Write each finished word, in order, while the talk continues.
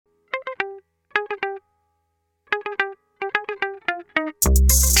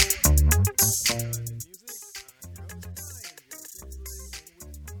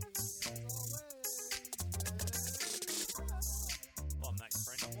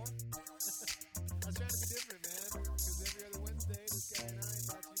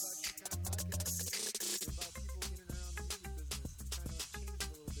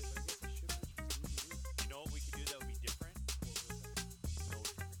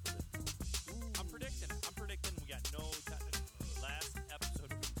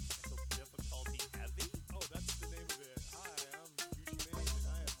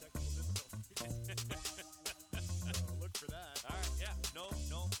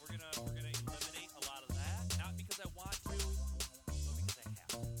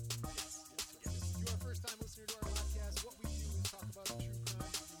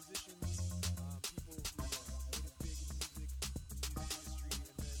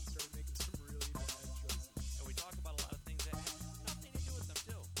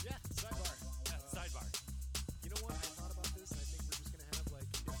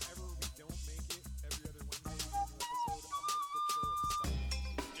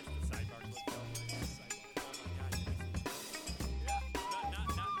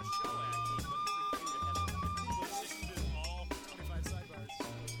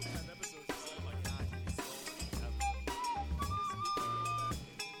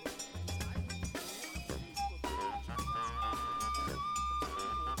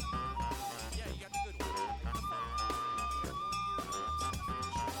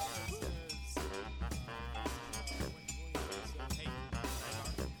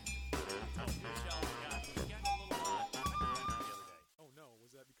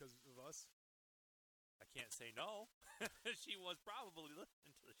say no. She was probably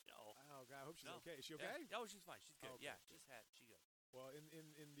listening to the show. Oh God, I hope she's No. okay. Is she okay? Yeah. Oh, she's fine. She's good. Okay, Yeah, good. she good. Well,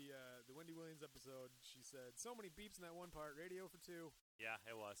 in the Wendy Williams episode, she said so many beeps in that one part. Radio for two. Yeah,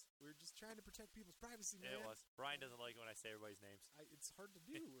 it was. We're just trying to protect people's privacy, man. It was. Brian doesn't like it when I say everybody's names. It's hard to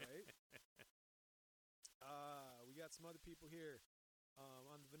do, right? We got some other people here.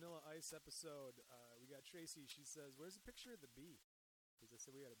 On the Vanilla Ice episode, we got Tracy. She says, "Where's the picture of the bee?" Because I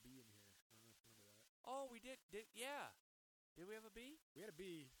said we had a bee in here. I don't know if you remember that. Oh, we did. Yeah. Did we have a bee? We had a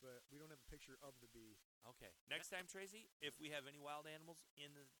bee, but we don't have a picture of the bee. Okay. Next time, Tracy, if we have any wild animals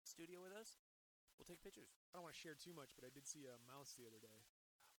in the studio with us, we'll take pictures. I don't want to share too much, but I did see a mouse the other day.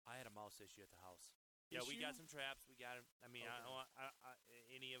 I had a mouse issue at the house. Yeah, we got some traps. We got. I mean, Okay. I don't want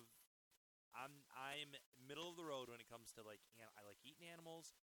any of. I'm middle of the road when it comes to I like eating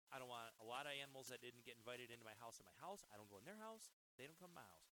animals. I don't want a lot of animals that didn't get invited into my house at my house. I don't go in their house. They don't come to my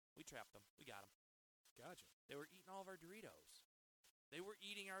house. We trapped them. We got them. Gotcha. They were eating all of our Doritos. They were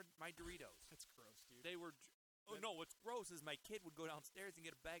eating my Doritos. That's gross, dude. They were. Oh no! What's gross is my kid would go downstairs and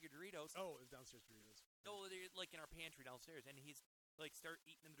get a bag of Doritos. Oh, it was downstairs Doritos. No, they're like in our pantry downstairs, and he's start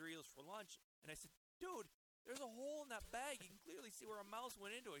eating the Doritos for lunch. And I said, "Dude, there's a hole in that bag. You can clearly see where a mouse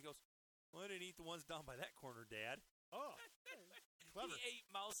went into it." He goes, "Well, I didn't eat the ones down by that corner, Dad." Oh, clever. He ate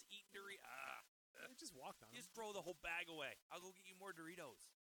mouse eating Doritos. They just walked on them. Just throw the whole bag away. I'll go get you more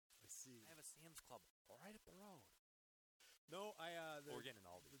Doritos. I see. I have a Sam's Club right up the road. No, We're getting an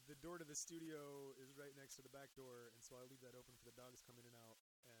Aldi. The door to the studio is right next to the back door, and so I leave that open for the dogs come in and out.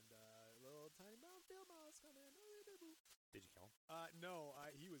 And little tiny brown field mouse come in. Did you kill him? No,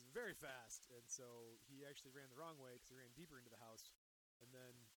 he was very fast, and so he actually ran the wrong way because he ran deeper into the house. And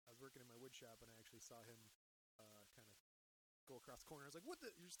then I was working in my wood shop, and I actually saw him kind of go across the corner. I was like, "What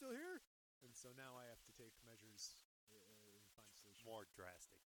the? You're still here?" And so now I have to take measures and find a solution. More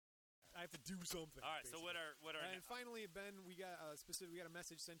drastic. I have to do something. All right. basically. So what are? And finally, Ben, we got a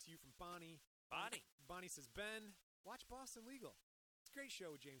message sent to you from Bonnie. Bonnie. Bonnie says, "Ben, watch Boston Legal. It's a great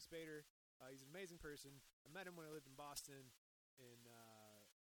show with James Spader. He's an amazing person. I met him when I lived in Boston in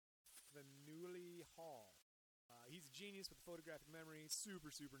Faneuil Hall. He's a genius with a photographic memory.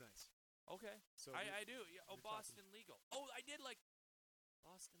 Super, super nice." Okay. So I do. Yeah, we're Boston Legal. Oh, I did like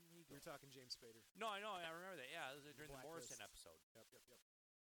Boston Legal. We were talking James Spader. No, I know. I remember that. Yeah, this was during the Blacklist. Morrison episode. Yep.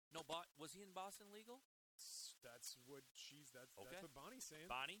 No, was he in Boston Legal? That's what that's Okay. what Bonnie's saying.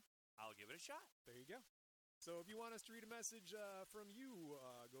 Bonnie, I'll give it a shot. There you go. So if you want us to read a message from you,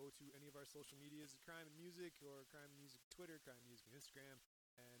 go to any of our social medias, Crime and Music, or Crime and Music Twitter, Crime and Music Instagram,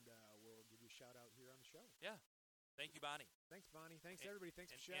 and we'll give you a shout out here on the show. Yeah. Thank you, Bonnie. Thanks, Bonnie. Thanks, everybody.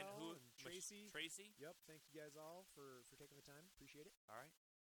 Thanks, Michelle and Tracy. Tracy. Yep. Thank you guys all for taking the time. Appreciate it. All right.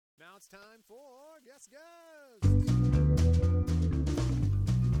 Now it's time for Guess Guess.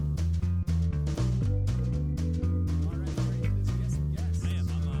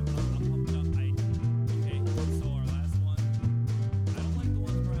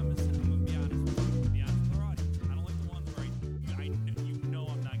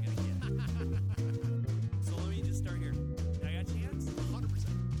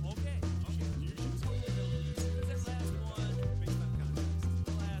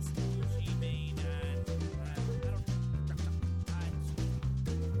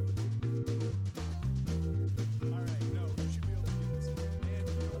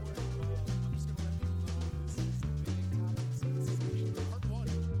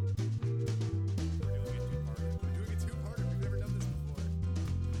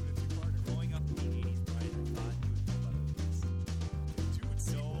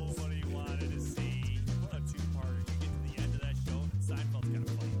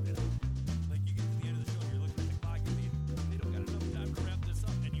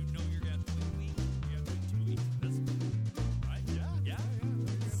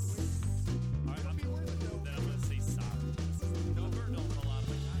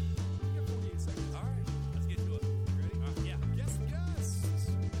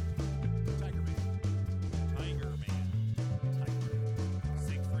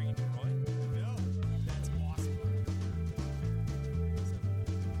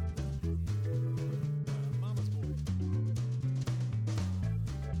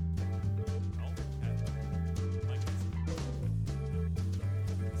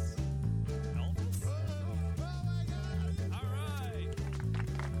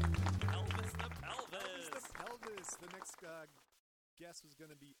 Guess was going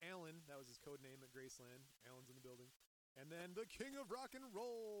to be Alan. That was his code name at Graceland. Alan's in the building. And then the King of Rock and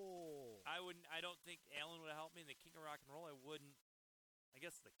Roll. I don't think Alan would have helped me. The King of Rock and Roll, I wouldn't. I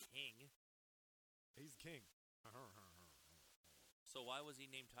guess the King. He's the king. So why was he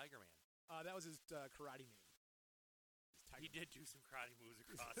named Tiger Man? That was his karate name. He did do some karate moves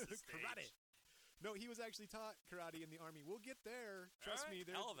across the stage. Karate. No, he was actually taught karate in the Army. We'll get there. Trust me.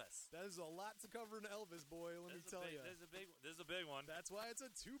 Elvis. There's a lot to cover in Elvis, boy. Let me tell you. This is a big one. That's why it's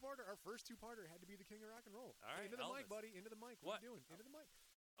a two-parter. Our first two-parter had to be the King of Rock and Roll. All right, into the Elvis. mic, buddy. Into the mic. What are you doing? Into the mic.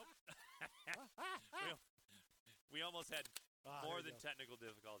 Oh. we almost had more than technical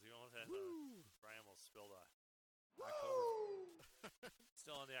difficulties. We almost had. Brian almost spilled a.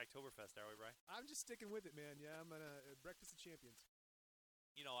 Still on the Oktoberfest, are we, Brian? I'm just sticking with it, man. Yeah, I'm gonna Breakfast of Champions.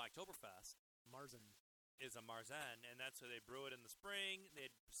 You know, Oktoberfest. Marzen. Is a Marzen, and that's where they brew it in the spring.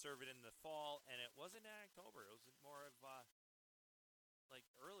 They'd serve it in the fall, and it wasn't in October. It was more of like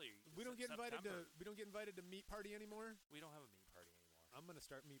early. We don't get invited September. to. We don't get invited to meat party anymore. We don't have a meat party anymore. I'm gonna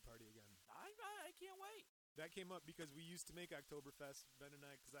start meat party again. I can't wait. That came up because we used to make Oktoberfest, Ben and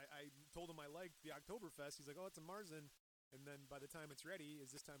I, because I told him I liked the Oktoberfest. He's like, oh, it's a Marzen. And then by the time it's ready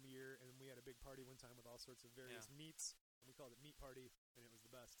is this time of year, and we had a big party one time with all sorts of various meats, and we called it meat party, and it was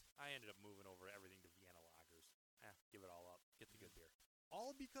the best. I ended up moving over everything to Vienna lagers. Give it all up. Get the good beer.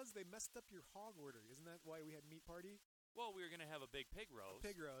 All because they messed up your hog order. Isn't that why we had meat party? Well, we were going to have a big pig roast.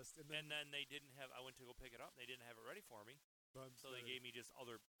 And then they didn't have, I went to go pick it up, and they didn't have it ready for me. So they gave me just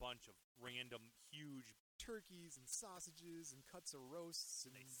other bunch of random huge turkeys and sausages and cuts of roasts.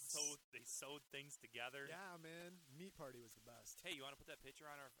 And they sewed things together. Yeah, man. Meat party was the best. Hey, you want to put that picture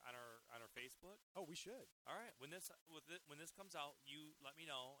on our Facebook? Oh, we should. All right. When this comes out, you let me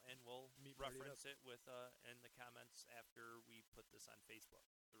know, and we'll reference it with in the comments after we put this on Facebook,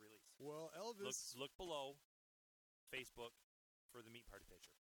 the release. Well, Elvis, look below Facebook for the meat party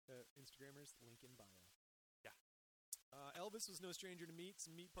picture. Instagrammers, link in bio. Yeah. Elvis was no stranger to meats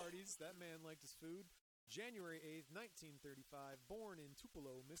and meat parties. That man liked his food. January 8th, 1935, born in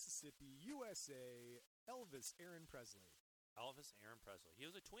Tupelo, Mississippi, USA, Elvis Aaron Presley. Elvis Aaron Presley. He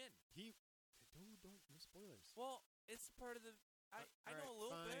was a twin. No spoilers. Well, it's part of the. I know a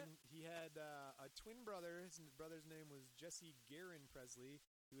little bit. He had a twin brother. His brother's name was Jesse Garin Presley.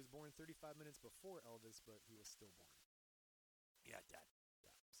 He was born 35 minutes before Elvis, but he was still born. Yeah, dead.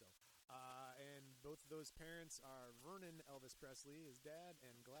 Yeah. So, and both of those parents are Vernon Elvis Presley, his dad,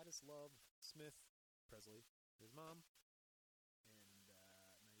 and Gladys Love Smith Presley, his mom. And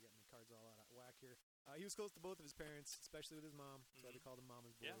now you got me cards all out of whack here. He was close to both of his parents, especially with his mom. So they called him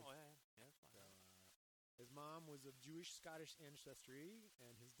Mama's boy. Yeah, that's fine. So, his mom was of Jewish-Scottish ancestry,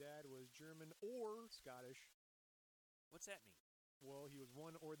 and his dad was German or Scottish. What's that mean? Well, he was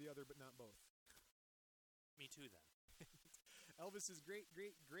one or the other, but not both. Me too, then. Elvis's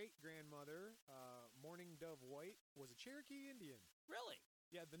great-great-great-grandmother, Mourning Dove White, was a Cherokee Indian. Really?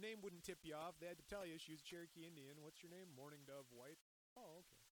 Yeah, the name wouldn't tip you off. They had to tell you she was a Cherokee Indian. What's your name? Mourning Dove White. Oh,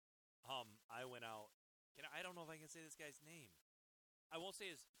 okay. I went out. I don't know if I can say this guy's name. I won't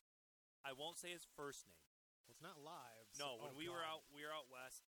say his first name. Well, it's not live. No, when we were out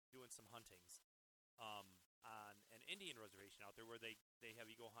west doing some huntings, on an Indian reservation out there where they have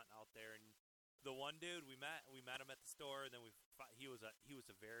you go hunting out there, and the one dude we met him at the store, and then he was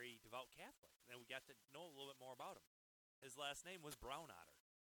a very devout Catholic, and then we got to know a little bit more about him. His last name was Brown Otter,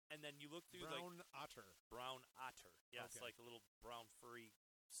 and then you look through Brown Otter. Yes, okay. like a little brown furry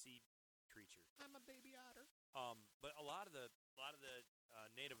sea creature. I'm a baby otter. But a lot of the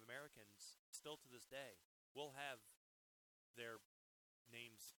Native Americans still to this day will have their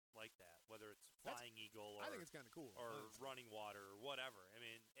names like that, whether it's Flying Eagle or I think it's kind of cool. Or Running Water or whatever. I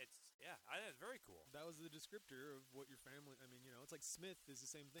mean, I think it's very cool. That was the descriptor of what your family. I mean, it's like Smith is the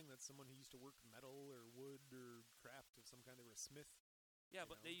same thing. That's someone who used to work metal or wood or craft of some kind. They were a smith. Yeah,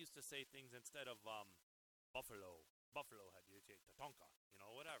 but they used to say things instead of buffalo. Buffalo had you say Tatonka,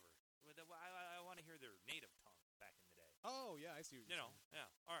 whatever. I want to hear their native tongue back in the day. Oh yeah, I see what you're saying. Yeah.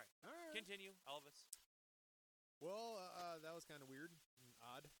 All right. Continue, Elvis. Well, that was kind of weird and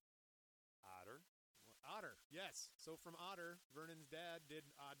odd. Otter, yes. So from Otter, Vernon's dad did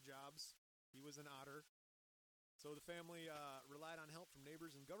odd jobs. He was an otter. So the family relied on help from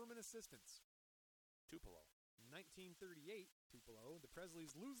neighbors and government assistance. Tupelo. In 1938, Tupelo, the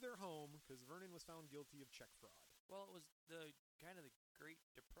Presleys lose their home because Vernon was found guilty of check fraud. Well, it was the kind of the Great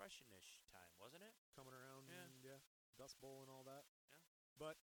Depression-ish time, wasn't it? Coming around, yeah. Dust Bowl and all that. Yeah.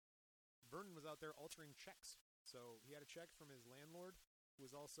 But Vernon was out there altering checks. So he had a check from his landlord, who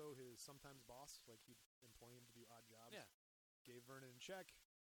was also his sometimes boss. Like, he'd employ him to do odd jobs. Yeah. Gave Vernon a check.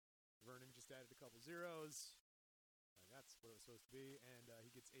 Vernon just added a couple zeros. That's what it was supposed to be. And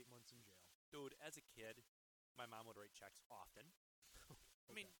he gets 8 months in jail. Dude, as a kid, my mom would write checks often.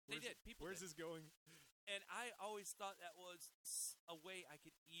 I mean, Where's this going? And I always thought that was a way I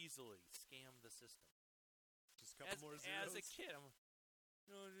could easily scam the system. Just a couple more zeros? As a kid,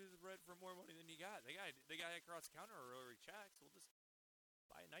 just rent for more money than you got. The guy across the counter already checks. We'll just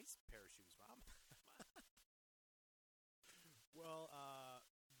buy a nice pair of shoes, Mom. Well,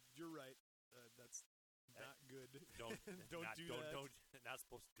 you're right. That's not good. Don't do that. Not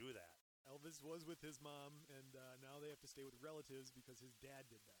supposed to do that. Elvis was with his mom, and now they have to stay with relatives because his dad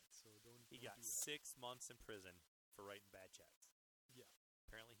did that. So don't. He don't got do that. 6 months in prison for writing bad checks. Yeah,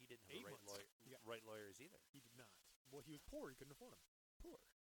 Apparently, he didn't have 8 the right, months. He got- right lawyers either. he did not. Well, he was poor. He couldn't afford them. Poor.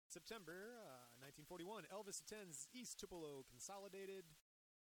 September 1941. Elvis attends East Tupelo Consolidated.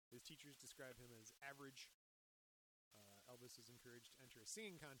 His teachers describe him as average. Elvis is encouraged to enter a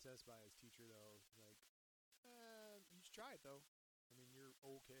singing contest by his teacher, though. Like, you should try it, though. I mean, you're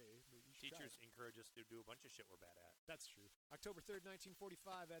okay, but you should Teachers try it. encourage us to do a bunch of shit we're bad at. That's true. October 3rd,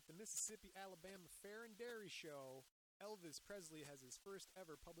 1945, at the Mississippi-Alabama Fair and Dairy Show, Elvis Presley has his first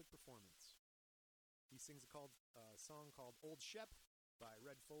ever public performance. He sings a song called Old Shep by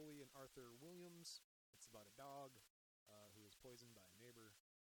Red Foley and Arthur Williams. It's about a dog who is poisoned by a neighbor,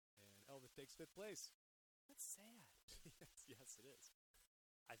 and Elvis takes 5th place. That's sad. yes, it is.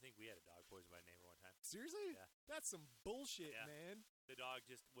 I think we had a dog poisoned by a neighbor one time. Seriously? Yeah. That's some bullshit, Yeah. man. The dog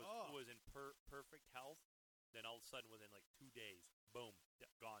just was Oh. was in perfect health. Then all of a sudden, within like 2 days, boom,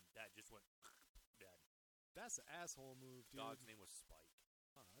 gone. Dad just went dead. That's an asshole move, dude. Dog's name was Spike.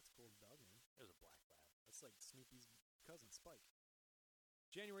 Oh, that's a cool dog name. It was a black lab. That's like Snoopy's cousin, Spike.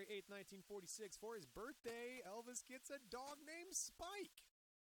 January 8th, 1946. For his birthday, Elvis gets a dog named Spike.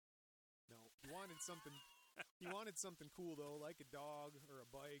 No, he wanted something. He wanted something cool though, like a dog or a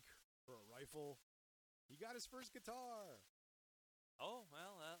bike or a rifle. He got his first guitar. Oh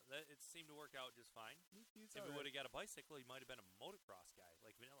well, it seemed to work out just fine. It's If all he right. would have got a bicycle, he might have been a motocross guy,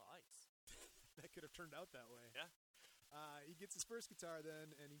 like Vanilla Ice. That could have turned out that way. Yeah. He gets his first guitar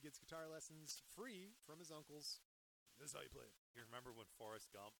then, and he gets guitar lessons free from his uncles. This is how you play it. You remember when Forrest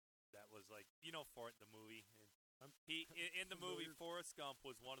Gump? That was like the movie. I'm He in the movie familiar. Forrest Gump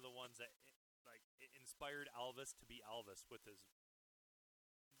was one of the ones that it inspired Elvis to be Elvis with his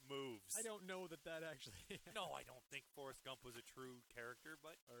moves. I don't know that actually. No, I don't think Forrest Gump was a true character,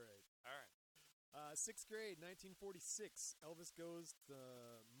 but All right. all right. 6th grade, 1946. Elvis goes to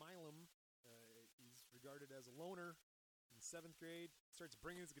Milam. He's regarded as a loner. In 7th grade, starts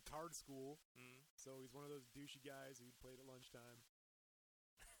bringing his guitar to school. Mm. So he's one of those douchey guys who played at lunchtime.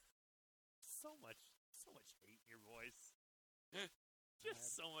 So much hate in your voice.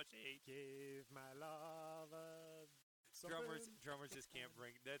 Just so much hate. Gave my love something. Drummers just can't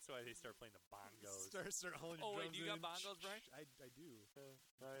bring. That's why they start playing the bongos. Start hauling Oh, your wait, drums you got in. bongos, Brian? I do.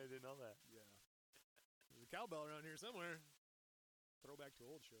 I didn't know that. Yeah. There's a cowbell around here somewhere. Throwback to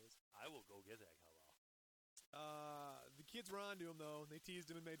old shows. I will go get that cowbell. The kids were onto him, though. They teased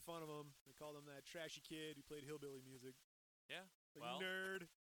him and made fun of him. They called him that trashy kid who played hillbilly music. Yeah. Like, Well- nerd.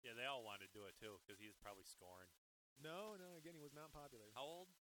 Yeah, they all wanted to do it too because he was probably scoring. No, again, he was not popular. How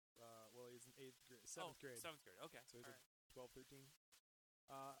old? Well, he's in 8th grade, 7th grade. 7th grade. Okay. So he's all like right. 12, 13.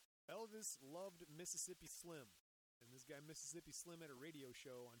 Elvis loved Mississippi Slim. And this guy, Mississippi Slim, had a radio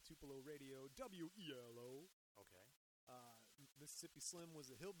show on Tupelo Radio, WELO. Okay. Mississippi Slim was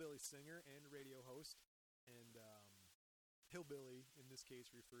a hillbilly singer and radio host. And hillbilly, in this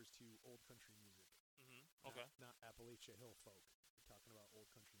case, refers to old country music. Mm-hmm. Okay. Not Appalachia Hill folk. We're talking about old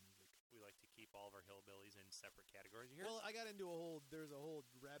country music. We like to keep all of our hillbillies in separate categories. You hear? Well, I got into there's a whole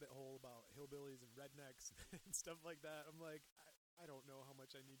rabbit hole about hillbillies and rednecks and stuff like that. I'm like, I don't know how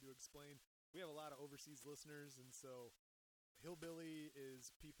much I need to explain. We have a lot of overseas listeners, and so hillbilly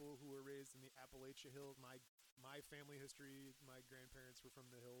is people who were raised in the Appalachia Hills. My family history, my grandparents were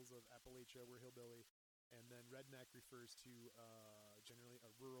from the hills of Appalachia. We're hillbilly. And then redneck refers to generally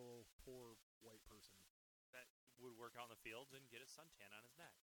a rural, poor white person. that would work out in the fields and get a suntan on his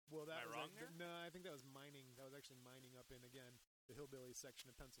neck. Well, that Am I was wrong like, there? no, I think that was mining. That was actually mining up in, again, the hillbilly section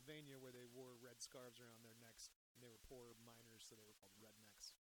of Pennsylvania where they wore red scarves around their necks, and they were poor miners, so they were called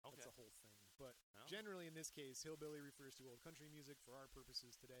rednecks. Okay. That's a whole thing. But No? generally, in this case, hillbilly refers to old country music for our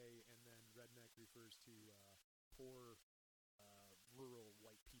purposes today, and then redneck refers to poor, rural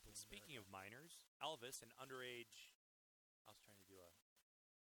white people. in Speaking America. of minors, Elvis, an underage. I was trying to do your thing.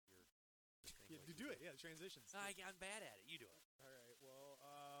 Yeah, like to you do it, yeah, transitions. I'm bad at it. You do it. All right. Well,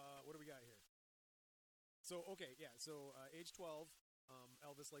 what do we got here? So okay, yeah. So age 12,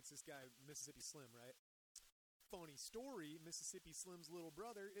 Elvis likes this guy Mississippi Slim, right? Funny story: Mississippi Slim's little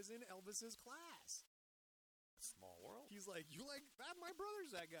brother is in Elvis's class. Small world. He's like, "You like that? My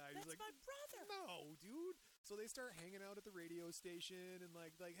brother's that guy." He's like, my brother. "No, dude." So they start hanging out at the radio station and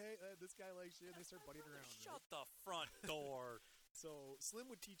like, hey, this guy likes you. And they start buddying around. Shut the front door. So Slim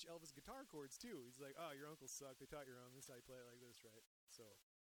would teach Elvis guitar chords too. He's like, "Oh, your uncles suck. They taught you wrong. This is how you play it like this, right?" So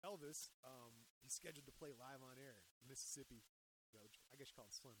Elvis, he's scheduled to play live on air in Mississippi. I guess you call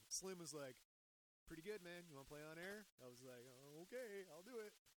him Slim. Slim was like, "Pretty good, man. You want to play on air?" I was like, "Oh, okay, I'll do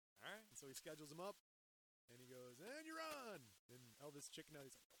it." All right. And so he schedules him up, and he goes, "And you're on." And Elvis chickened out.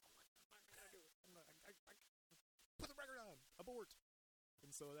 He's like, "I'm not gonna do it. I put the record on. Abort." And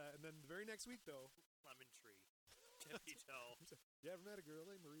so and then the very next week, though, Lemon tree. Tippy toe. You ever met a girl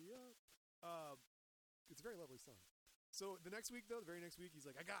named Maria? It's a very lovely song. So the next week, though, the very next week, he's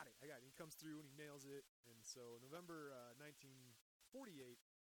like, I got it. And he comes through and he nails it. And so November 1948,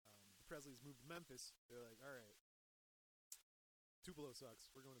 the Presleys moved to Memphis. They're like, all right, Tupelo sucks.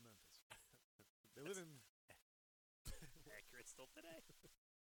 We're going to Memphis. They live in... Accurate still today.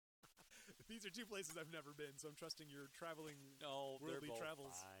 These are two places I've never been, so I'm trusting your traveling they're worldly both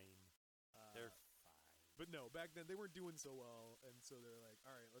travels. fine. They're fine. But no, back then they weren't doing so well, and so they're like,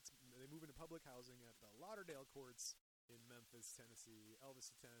 all right, they move into public housing at the Lauderdale Courts in Memphis, Tennessee. Elvis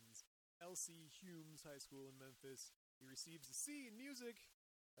attends L.C. Humes High School in Memphis. He receives a C in music.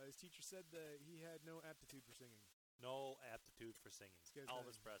 His teacher said that he had no aptitude for singing. No aptitude for singing.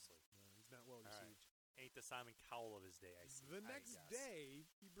 Elvis Presley. No, he's not well received. Ain't the Simon Cowell of his day, I see. The next day,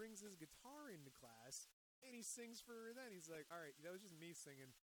 he brings his guitar into class, and he sings for then. He's like, all right, that was just me singing.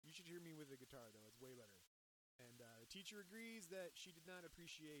 You should hear me with the guitar, though. It's way better. And the teacher agrees that she did not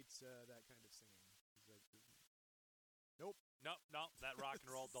appreciate that kind of singing. He's like, nope. Nope, that rock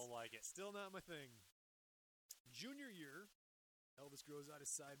and roll don't like it. Still not my thing. Junior year, Elvis grows out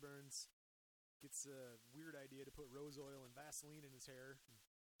his sideburns, gets a weird idea to put rose oil and Vaseline in his hair, and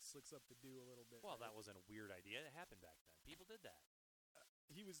slicks up the do a little bit. Well, right? that wasn't a weird idea. It happened back then. People did that.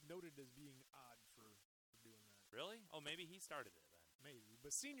 He was noted as being odd for doing that. Really? Oh, maybe he started it then. Maybe.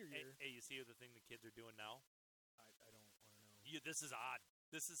 But senior year... Hey, you see the thing the kids are doing now? I don't want to know. This is odd.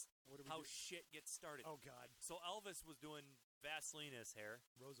 This is how do? shit gets started. Oh, God. So Elvis was doing Vaseline in his hair.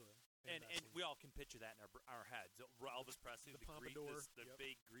 Rose oil. And we all can picture that in our heads. Elvis Presley, the pompadour. The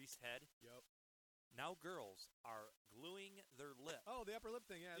big greased head. Yep. Now girls are gluing their lip. Oh, the upper lip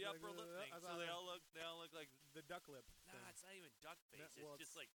thing, yeah. The upper lip thing. So they all look like the duck lip. Nah, thing. it's not even duck face. Well, it's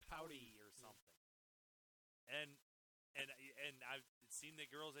just like pouty or something. And I've seen the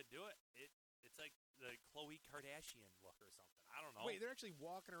girls that do it. It's like the Khloe Kardashian look or something. I don't know. Wait, they're actually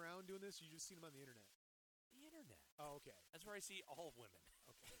walking around doing this? You just seen them on the internet? The internet. Oh, okay. That's where I see all women.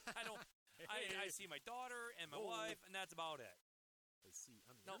 Okay. I don't. I see my daughter and my wife, and that's about it. I see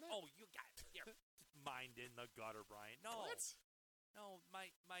on the No, internet. oh, you got your mind in the gutter, Brian. No, What? no,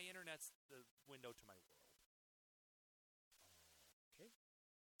 my internet's the window to my world. Okay.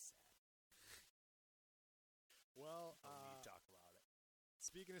 Sad. Well, Don't need to talk about it.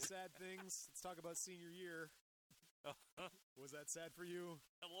 speaking of sad things, let's talk about senior year. Was that sad for you?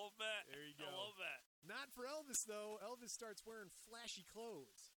 A little bit. There you go. A little bit. Not for Elvis, though. Elvis starts wearing flashy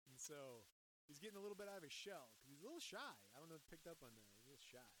clothes. And so he's getting a little bit out of his shell. Because he's a little shy. I don't know if you picked up on that. He's a little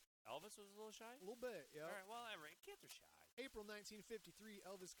shy. Elvis was a little shy? A little bit, yeah. All right, well, kids are shy. April 1953,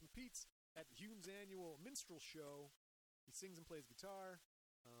 Elvis competes at the Humes annual minstrel show. He sings and plays guitar.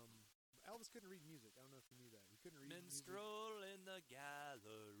 Elvis couldn't read music. I don't know if you knew that. He couldn't read Minstrel in the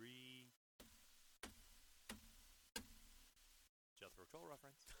gallery. Jethro Tull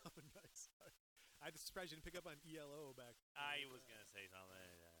reference. Oh, nice. I'm surprised you didn't pick up on ELO back. I was going to say something.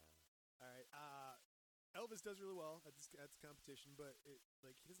 All right. Elvis does really well at this competition, but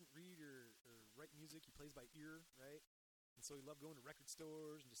he doesn't read or write music. He plays by ear, right? And so he loved going to record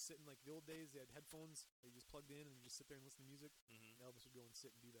stores and just sitting like the old days. They had headphones that you just plugged in and you just sit there and listen to music. Mm-hmm. And Elvis would go and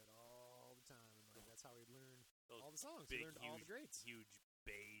sit and do that all the time. And that's how he'd learn Those all the songs. Big, He learned all the greats. Huge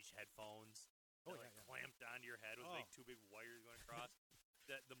beige headphones. Oh, that, yeah. clamped on your head with like two big wires going across.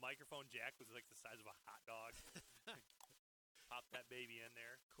 The microphone jack was like the size of a hot dog. Pop that baby in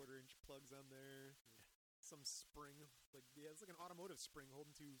there. 1/4-inch plugs on there. Some spring. It's like an automotive spring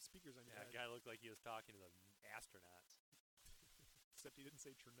holding two speakers on your head. That guy looked like he was talking to the astronauts. Except he didn't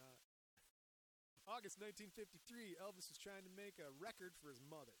say Trinot. August 1953, Elvis was trying to make a record for his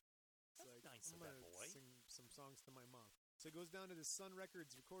mother. It's That's nice I'm of that gonna boy. sing some songs to my mom. So he goes down to the Sun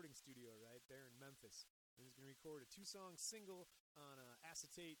Records recording studio right there in Memphis. And he's going to record a 2-song single on an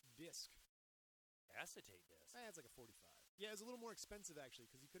acetate disc. Acetate disc? It's like a 45. Yeah, it was a little more expensive, actually,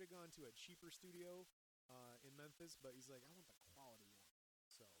 because he could have gone to a cheaper studio in Memphis, but he's like, I want the quality one.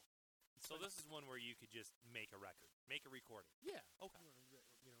 So this is one where you could just make a record, make a recording. Yeah. Okay.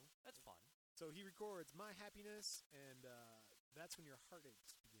 That's fun. So he records My Happiness, and that's when your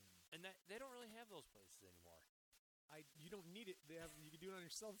heartaches begin. And that they don't really have those places anymore. You don't need it. You can do it on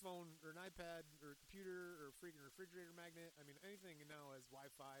your cell phone or an iPad or a computer or a freaking refrigerator magnet. I mean, anything now has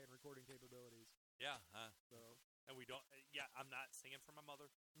Wi-Fi and recording capabilities. Yeah, So and we don't. Yeah, I'm not singing for my mother.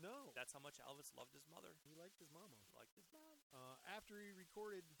 no, That's how much Elvis loved his mother. he liked his mama. He liked his mom. After he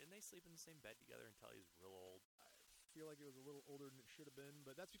recorded, Didn't they sleep in the same bed together until he was real old? I feel like it was a little older than it should have been,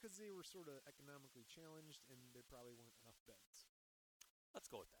 but that's because they were sort of economically challenged and there probably weren't enough beds.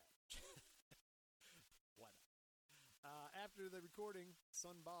 Let's go with that. Why not? After the recording,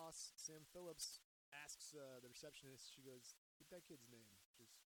 son boss Sam Phillips asks the receptionist. She goes, "Get that kid's name.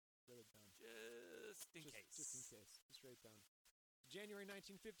 Just write it down. Just in case. Just in case. Just write it down." January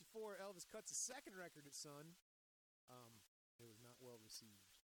 1954, Elvis cuts a second record at Sun. It was not well received.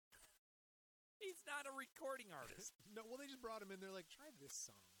 He's not a recording artist. No, well, they just brought him in. They're like, "Try this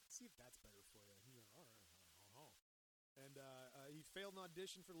song. See if that's better for you." He's like, "All right." And he failed an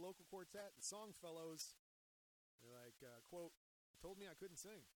audition for the local quartet, the Songfellows. They're like, quote, "Told me I couldn't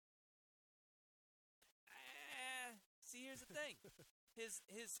sing." See, here's the thing. His.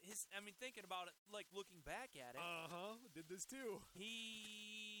 I mean, thinking about it, like looking back at it, Did this too.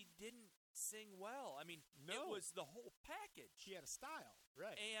 he didn't sing well. I mean, it No. was the whole package. He had a style,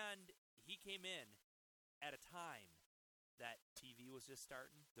 right? And he came in at a time that TV was just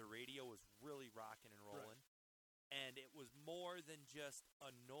starting. The radio was really rocking and rolling. And it was more than just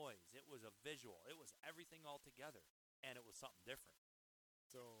a noise. It was a visual. It was everything all together. And it was something different.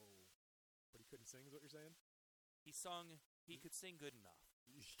 So, but he couldn't sing, is what you're saying? He could sing good enough.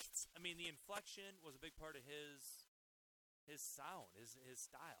 I mean, the inflection was a big part of his sound, his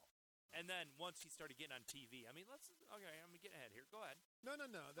style. And then once he started getting on TV, I mean, okay, I'm getting ahead here. Go ahead. No.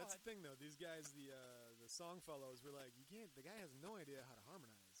 That's the thing, though. These guys, the Songfellows, were like, the guy has no idea how to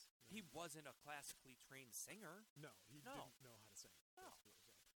harmonize. He wasn't a classically trained singer. No, he No. didn't know how to sing. No. That's what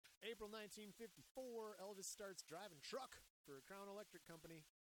we're saying. April 1954, Elvis starts driving truck for a Crown Electric Company.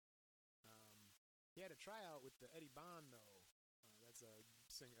 He had a tryout with the Eddie Bond, though. That's a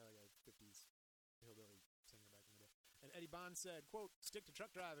singer, like a 50s hillbilly singer back in the day. And Eddie Bond said, quote, "Stick to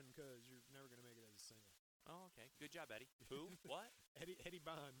truck driving because you're never going to make it as a singer." Oh, okay. Good job, Eddie. Who? What? Eddie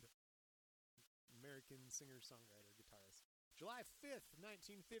Bond, American singer-songwriter, guitarist. July 5th,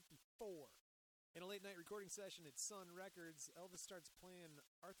 1954. In a late-night recording session at Sun Records, Elvis starts playing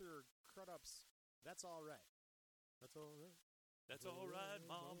Arthur Crudup's "That's All Right." That's all right. That's all right,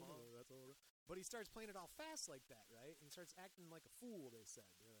 mama. That's all right. But he starts playing it all fast like that, right? And he starts acting like a fool, they said.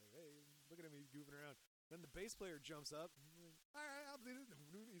 They're like, "Hey, look at him, he's goofing around." Then the bass player jumps up. And he's like, "All right, I'll do it."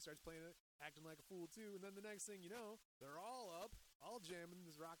 He starts playing it, acting like a fool, too. And then the next thing you know, they're all up, all jamming,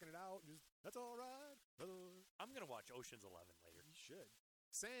 just rocking it out. Just, "That's all right." I'm going to watch Ocean's 11 later. You should.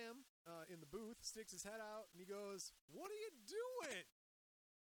 Sam, in the booth, sticks his head out, and he goes, "What are you doing?"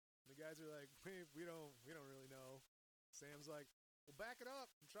 And the guys are like, "Hey, we don't really know." Sam's like, "Well, back it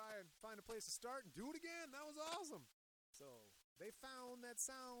up and try and find a place to start and do it again. That was awesome." So they found that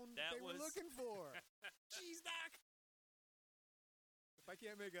sound That they were was- looking for. Jeez, Doc. If I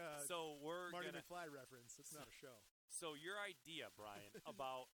can't make a So we're Marty gonna. McFly reference, it's not a show. So your idea, Brian,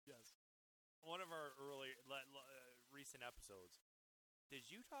 about Yes. one of our early recent episodes,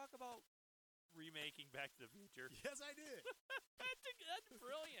 did you talk about remaking Back to the Future? Yes, I did. That's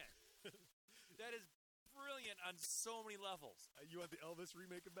brilliant. That is brilliant on so many levels. You want the Elvis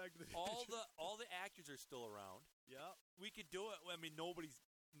remake of Back to the Future? All the actors are still around. Yep. We could do it. I mean, nobody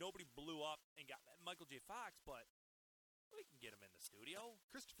blew up and got Michael J. Fox, but we can get him in the studio.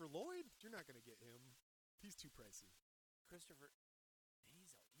 Christopher Lloyd? You're not going to get him. He's too pricey. Christopher,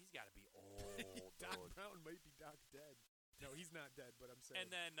 he's got to be old. Doc dude. Brown might be Doc dead. No, he's not dead, but I'm saying. And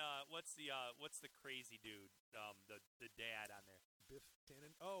then what's the crazy dude? The dad on there. Biff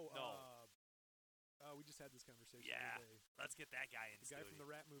Tannen? Oh, No. We just had this conversation. Yeah. the other day. Let's get that guy in The guy studio. from the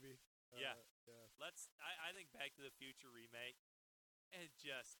Rat movie. Yeah. Yeah. I think Back to the Future remake, and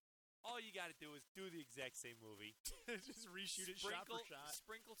just all you got to do is do the exact same movie. Just reshoot it shot for shot.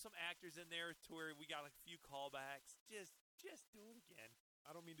 Sprinkle some actors in there to where we got like a few callbacks. Just do it again.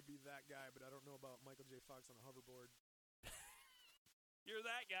 I don't mean to be that guy, but I don't know about Michael J. Fox on a hoverboard. You're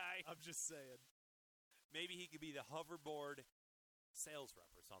that guy. I'm just saying. Maybe he could be the hoverboard sales rep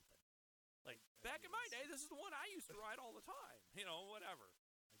or something. Like, back in my day, this is the one I used to ride all the time. You know, whatever.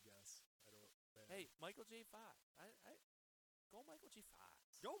 I guess. I don't. Man. Hey, Michael J. Fox. Go Michael J.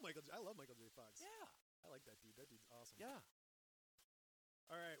 Fox. Go Michael. I love Michael J. Fox. Yeah. I like that dude. That dude's awesome. Yeah.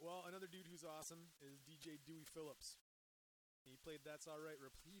 All right. Well, another dude who's awesome is DJ Dewey Phillips. He played "That's All Right"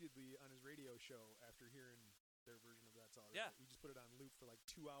 repeatedly on his radio show after hearing their version of "That's All Right." Yeah. He just put it on loop for like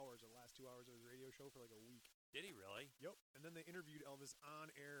 2 hours, or the last 2 hours of his radio show for like a week. Did he really? Yep. And then they interviewed Elvis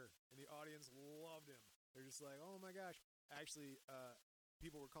on air, and the audience loved him. They're just like, oh my gosh. Actually,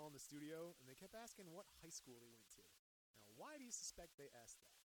 people were calling the studio, and they kept asking what high school he went to. Now, why do you suspect they asked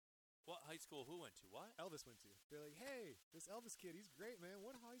that? What high school? Who went to? What? Elvis went to. They're like, hey, this Elvis kid, he's great, man.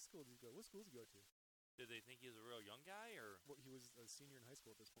 What high school did he go? What school did he go to? Did they think he was a real young guy, or Well, he was a senior in high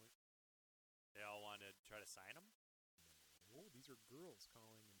school at this point. they all wanted to try to sign him? Oh, these are girls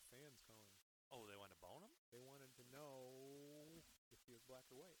calling and fans calling. Oh, they wanted to bone him? They wanted to know if he was black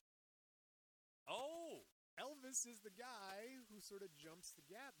or white. Oh! Elvis is the guy who sort of jumps the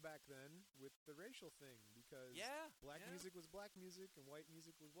gap back then with the racial thing because Yeah. black yeah. music was black music and white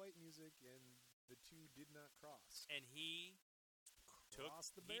music was white music, and the two did not cross. And he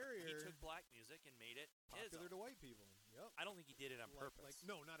Crossed the he barrier. took black music and made it his Popular own. to white people. Yep. I don't think he did it on purpose. Like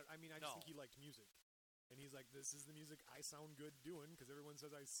no, not. I mean, I just think No. he liked music, and he's like, "This is the music I sound good doing," because everyone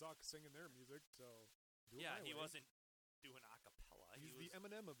says I suck singing their music. So, do it Yeah, my he way. wasn't doing a cappella. He's he the was,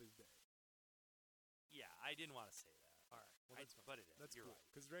 Eminem of his day. Yeah, I didn't want to say that. All right, well, I- that's fine. but it is. That's You're cool. right.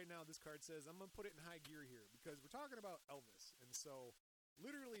 Because right now this card says I'm gonna put it in high gear here because we're talking about Elvis, and so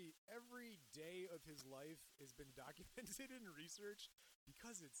literally every day of his life has been documented and researched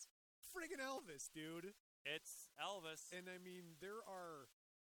because it's friggin' Elvis, dude. It's Elvis. And I mean, there are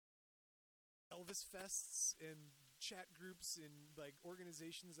Elvis fests and chat groups and like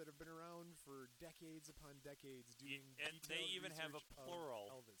organizations that have been around for decades upon decades doing. and they detailed even have a research of plural.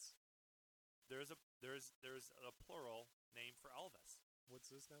 Elvis. There's a plural name for Elvis. What's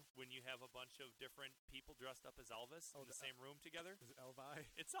this now? When you have a bunch of different people dressed up as Elvis Oh, in the the same room together, Is it Elvi?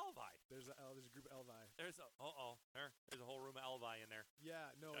 it's Elvi. There's a group Elvi. There's a there's a whole room of Elvi in there.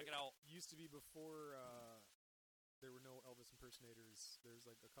 Yeah, no, Check it out. used to be before there were no Elvis impersonators. There's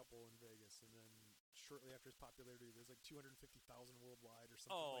like a couple in Vegas, and then shortly after his popularity, there's like 250,000 worldwide or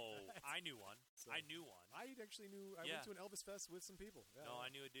something Oh, like that. I knew one. So- I knew one. I actually knew. I Yeah. went to an Elvis fest with some people. Yeah, No, yeah. I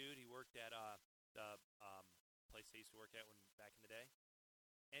knew a dude. He worked at the place I used to work at when back in the day.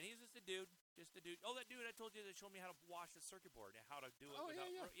 And he's just a dude. Oh, that dude I told you that showed me how to wash the circuit board and how to do it. Oh, yeah,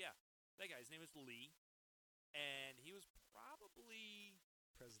 without, yeah. That guy. His name was Lee, and he was probably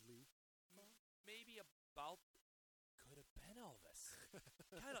Presley. maybe about could have been Elvis.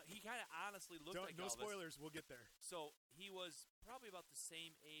 He kind of honestly looked like No Elvis. spoilers. We'll get there. So he was probably about the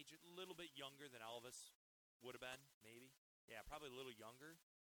same age, a little bit younger than Elvis would have been, maybe. Yeah, probably a little younger,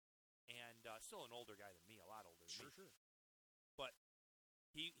 and still an older guy than me, a lot older than me. Sure. But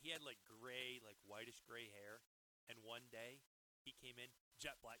he had like gray, like whitish gray hair, and one day he came in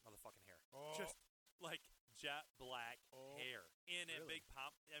jet black motherfucking hair, Oh, just like jet black Oh, hair in a really? big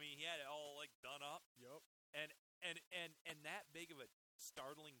pomp. I mean, he had it all like done up, yep. and that big of a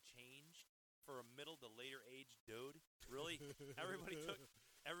startling change for a middle to later age dude. Really,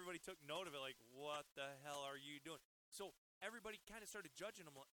 everybody took note of it. Like, what the hell are you doing? So everybody kind of started judging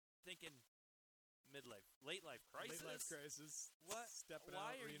him, thinking late life crisis. Late life crisis. What? Stepping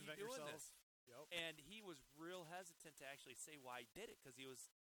Why out, are you reinvent doing yourself. this? Yep. And he was real hesitant to actually say why he did it because he was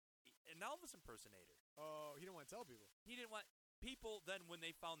an Elvis impersonator. Oh, he didn't want to tell people. He didn't want people. Then when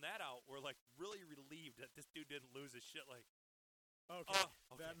they found that out, were like really relieved that this dude didn't lose his shit. Like, Okay,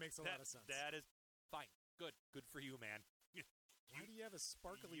 oh, that okay. makes a lot of sense. That is fine. Good for you, man. Why do you have a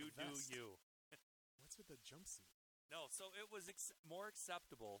sparkly You vest? do you. What's with the jumpsuit? No, so it was more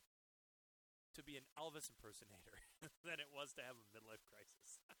acceptable to be an Elvis impersonator than it was to have a midlife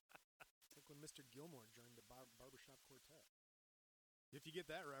crisis. It's like when Mr. Gilmore joined the Barbershop Quartet. If you get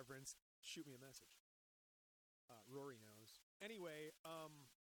that reference, shoot me a message. Rory knows. Anyway,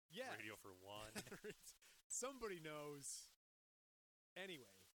 yeah. Radio for one. Somebody knows.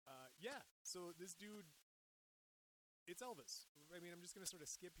 Anyway, yeah. So this dude, it's Elvis. I mean, I'm just going to sort of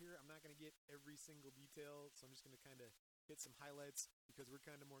skip here. I'm not going to get every single detail, so I'm just going to kind of hit some highlights because we're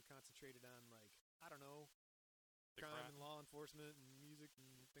kind of more concentrated on, like, I don't know, The crime crime. and law enforcement and music and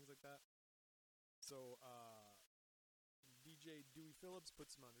things like that. So, DJ Dewey Phillips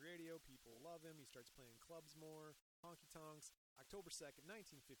puts him on the radio. People love him. He starts playing clubs more. Honky Tonks. October 2nd,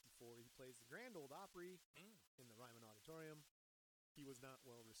 1954, he plays the Grand Ole Opry in the Ryman Auditorium. He was not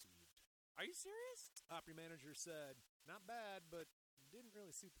well received. Are you serious? Opry manager said, not bad, but didn't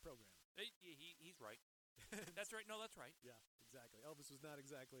really suit the program. He's right. That's right. No, that's right. Yeah, exactly. Elvis was not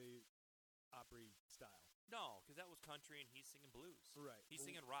exactly Opry style. No, because that was country and he's singing blues. Right. He's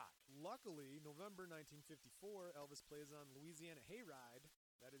singing rock. Luckily, November 1954, Elvis plays on Louisiana Hayride.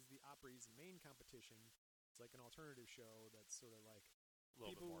 That is the Opry's main competition. It's like an alternative show that's sort of like A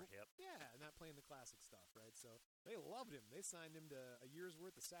little bit more hip. Yeah, not playing the classic stuff, right? So they loved him. They signed him to a year's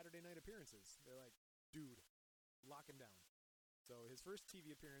worth of Saturday night appearances. They're like, dude, lock him down. So his first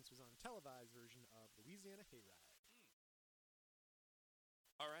TV appearance was on a televised version of Louisiana Hayride.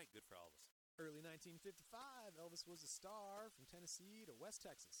 All right, good for Elvis. Early 1955, Elvis was a star from Tennessee to West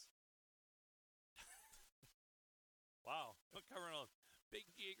Texas. Wow. I'm covering a big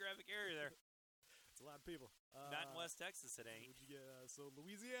geographic area there. It's a lot of people. Not in West Texas, it ain't. What'd you get? So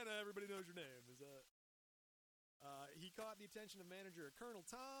Louisiana, everybody knows your name. Is that? He caught the attention of manager Colonel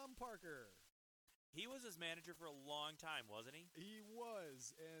Tom Parker. He was his manager for a long time, wasn't he? He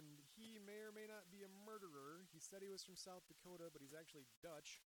was, and he may or may not be a murderer. He said he was from South Dakota, but he's actually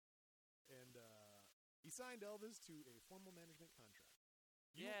Dutch. And he signed Elvis to a formal management contract.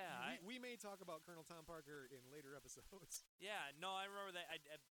 We may talk about Colonel Tom Parker in later episodes. Yeah, no, I remember that.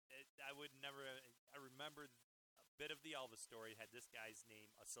 I would never. I remembered a bit of the Elvis story had this guy's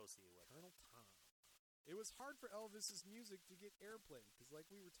name associated with it. Colonel Tom. It was hard for Elvis's music to get airplay because, like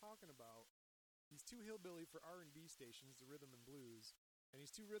we were talking about, he's too hillbilly for R&B stations, the rhythm and blues, and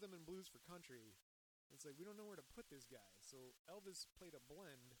he's too rhythm and blues for country. It's like we don't know where to put this guy. So Elvis played a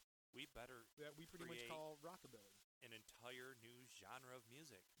blend. We better that we pretty much call rockabilly. An entire new genre of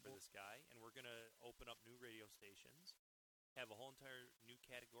music for this guy, and we're going to open up new radio stations, have a whole entire new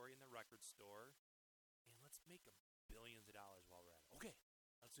category in the record store, and let's make billions of dollars while we're at it. Okay,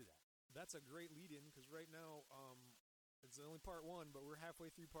 let's do that. That's a great lead-in, because right now, it's only part one, but we're halfway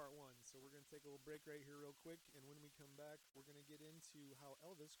through part one, so we're going to take a little break right here real quick, and when we come back, we're going to get into how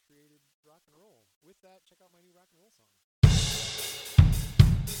Elvis created rock and roll. With that, check out my new rock and roll song.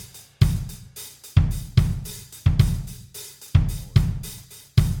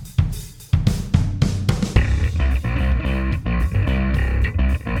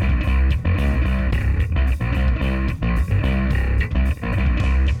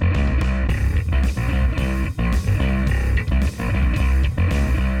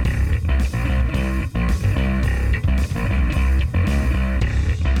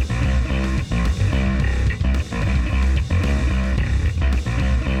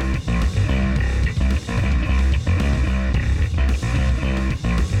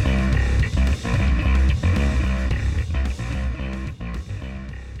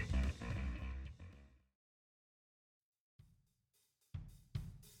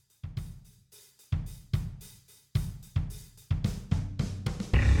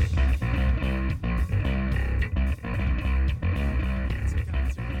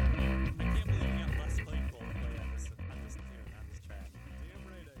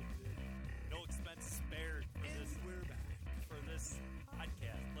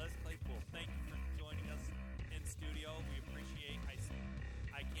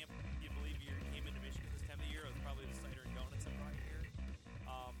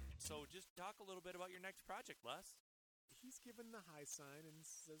 So just talk a little bit about your next project, Les. He's given the high sign and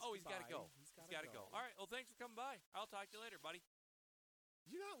says he's got to go. He's got to go. All right. Well, thanks for coming by. I'll talk to you later, buddy.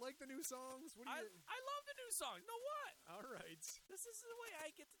 Do you not like the new songs? What do you... I love the new songs. No, what? All right. This is the way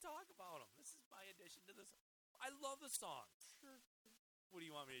I get to talk about them. This is my addition to this. I love the songs. Sure. What do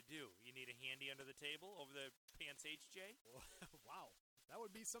you want me to do? You need a handy under the table over the pants HJ? Wow. That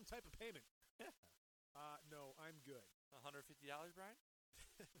would be some type of payment. No, I'm good. $150, Brian?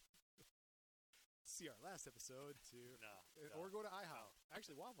 See our last episode No. Or go to IHOP.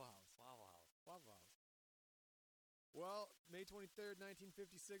 Actually, Waffle House. Waffle House. Well, May 23rd,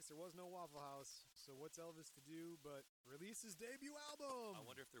 1956, there was no Waffle House. So what's Elvis to do but release his debut album? I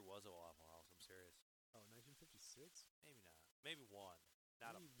wonder if there was a Waffle House. I'm serious. Oh, 1956? Maybe not. Maybe one.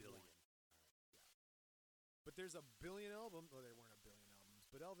 Not a billion. Yeah. But there's a billion albums. Well, there weren't a billion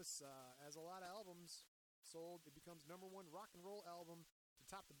albums. But Elvis has a lot of albums sold. It becomes #1 rock and roll album to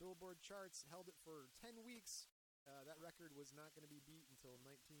top the Billboard charts. Held it for 10 weeks. That record was not going to be beat until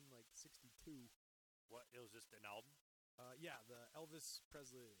 1962. What? It was just an album? Yeah, the Elvis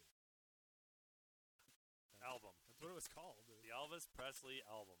Presley album. That's what it was called. The Elvis Presley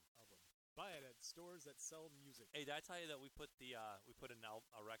album. Buy it at stores that sell music. Hey, did I tell you that we put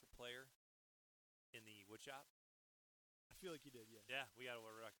a record player in the wood shop? I feel like you did, yeah. Yeah, we got a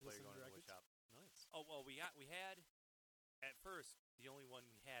record player going in the wood shop. Nice. Oh well, we had at first the only one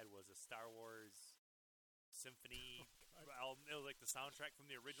we had was a Star Wars Symphony album. It was like the soundtrack from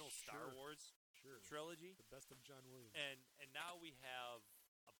the original Star Wars trilogy. The best of John Williams. And now we have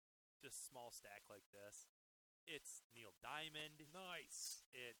this small stack like this. It's Neil Diamond. Nice.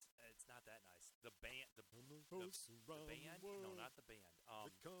 It's not that nice. The band. The band. World, no, not the band.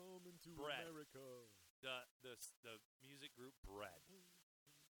 coming to Bread. America. The music group Bread.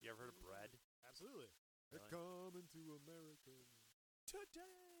 You ever heard of Bread? Absolutely. Really? They're coming to America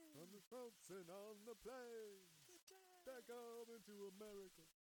Today. on the boats and on the planes. They're coming to America.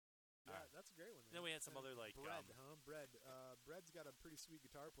 Yeah, Right. That's a great one. Then we had some other like Bread, Bread. Bread's got a pretty sweet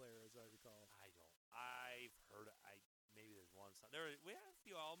guitar player, as I recall. I've heard. maybe there's one song. We have a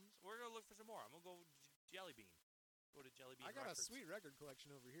few albums. We're gonna look for some more. I'm gonna go Jelly Bean. Go to Jelly Bean. I got Records. a sweet record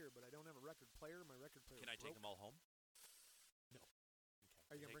collection over here, but I don't have a record player. My record player. Can I take them all home? No.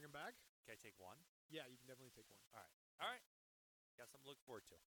 Okay. Are you gonna bring them back? Can I take one? Yeah, you can definitely take one. All right. Got something to look forward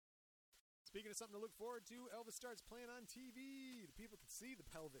to. Speaking of something to look forward to, Elvis starts playing on TV. The people can see the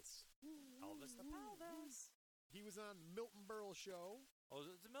pelvis. Elvis the Pelvis. He was on the Milton Berle show. Oh,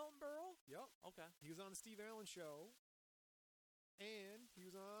 is it Milton Berle? Yep. Okay. He was on the Steve Allen show. And he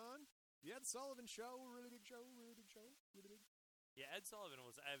was on the Ed Sullivan show. Really big show. Really big show. Really big. Yeah, Ed Sullivan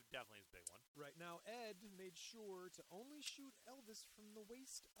was definitely his big one. Right. Now, Ed made sure to only shoot Elvis from the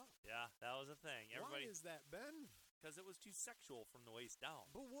waist up. Yeah, that was a thing. Everybody, Why is that, Ben? because it was too sexual from the waist down.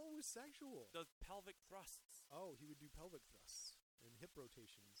 But what was sexual? The pelvic thrusts. Oh, he would do pelvic thrusts and hip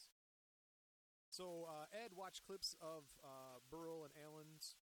rotations. So Ed watched clips of Burl and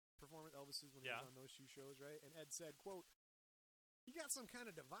Allen's performance, Elvis's, when he was on those two shows, right? And Ed said, quote, "He got some kind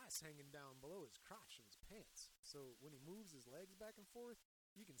of device hanging down below his crotch of his pants. So when he moves his legs back and forth,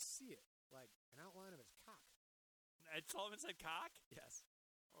 you can see it, like an outline of his cock." Ed Sullivan said cock? Yes.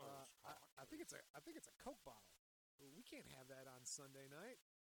 Oh, I think it's a Coke bottle. We can't have that on Sunday night.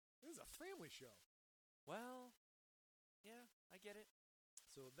 This is a family show. Well, yeah, I get it.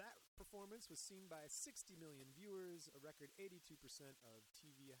 So that performance was seen by 60 million viewers. A record 82% of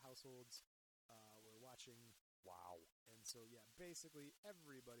TV households were watching. Wow. And so, yeah, basically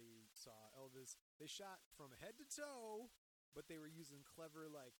everybody saw Elvis. They shot from head to toe, but they were using clever,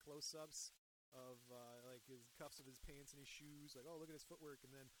 like, close-ups of, like, his cuffs of his pants and his shoes. Like, oh, look at his footwork.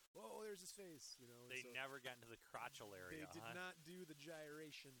 And then, oh, there's his face, you know. They never got into the crotchal area, They did not do the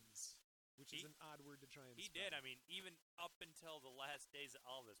gyrations, which is an odd word to try and He spell. did. I mean, even up until the last days of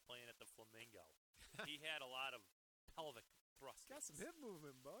Elvis playing at the Flamingo, he had a lot of pelvic thrust. Got some hip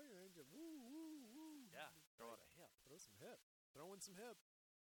movement, boy. You know, just woo, woo, woo. Yeah, throw out a hip. Throw some hip. Throw in some hip.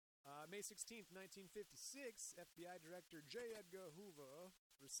 May 16th, 1956, FBI Director J. Edgar Hoover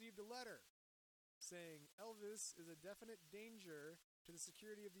received a letter saying Elvis is a definite danger to the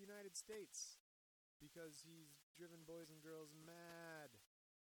security of the United States because he's driven boys and girls mad.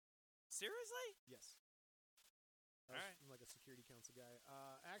 Seriously? Yes. All right. From like a security council guy.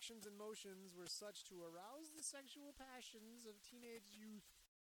 Actions and motions were such to arouse the sexual passions of teenage youth.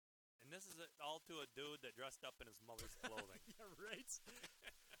 And this is all to a dude that dressed up in his mother's clothing. Yeah, right?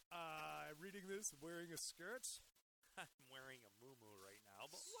 Reading this, wearing a skirt. I'm wearing a muumuu right now,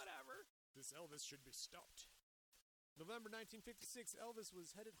 but whatever. This Elvis should be stopped. November 1956, Elvis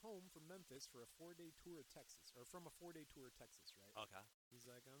was headed home from Memphis for a 4-day tour of Texas. Or from a 4-day tour of Texas, right? Okay. He's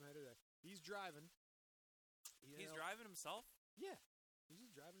like, I'm headed there. He's driving. He's driving himself? Yeah. He's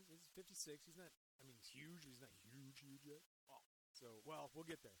just driving. He's 56. He's not, I mean, he's huge, but he's not huge yet. Oh. So, well, we'll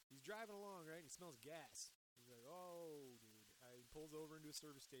get there. He's driving along, right? He smells gas. He's like, oh, dude. He pulls over into a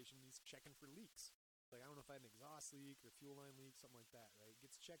service station. He's checking for leaks. Like, I don't know if I had an exhaust leak or a fuel line leak, something like that, right?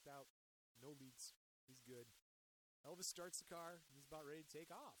 Gets checked out. No leaks. He's good. Elvis starts the car. He's about ready to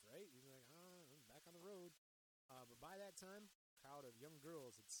take off, right? He's like, I'm back on the road. But by that time, a crowd of young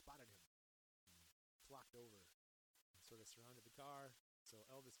girls had spotted him and flocked over and sort of surrounded the car. So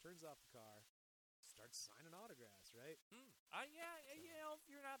Elvis turns off the car, starts signing autographs, right? Yeah, you know, if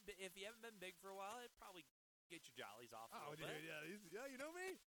you haven't been big for a while, it'd probably get your jollies off a little bit. Yeah, you know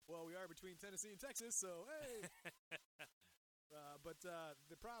me? Well, we are between Tennessee and Texas, so hey. But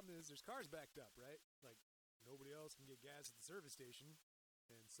the problem is there's cars backed up, right? Like, nobody else can get gas at the service station.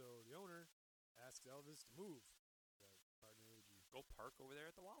 And so the owner asks Elvis to move. Like, partner, would you Go park over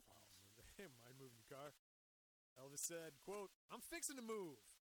there at the Waffle House. mind moving the car? Elvis said, quote, "I'm fixing to move,"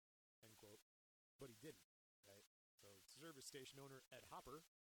 end quote. But he didn't, right? So service station owner Ed Hopper,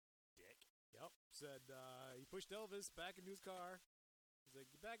 Dick. yep, said he pushed Elvis back into his car. He's like,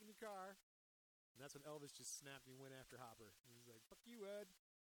 "Get back in your car." And that's when Elvis just snapped and went after Hopper. He's like, "Fuck you, Ed."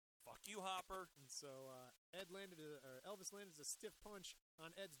 Fuck you, Hopper. And so Elvis landed a stiff punch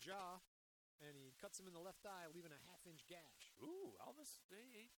on Ed's jaw, and he cuts him in the left eye, leaving a half-inch gash. Ooh, Elvis,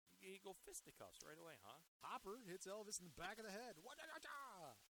 he go fisticuffs right away, huh? Hopper hits Elvis in the back of the head.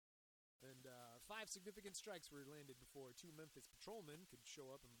 Wa-da-da-da! And 5 significant strikes were landed before 2 Memphis patrolmen could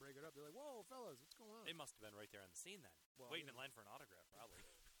show up and break it up. They're like, "Whoa, fellas, what's going on?" They must have been right there on the scene then. Well, waiting you in know. line for an autograph, probably.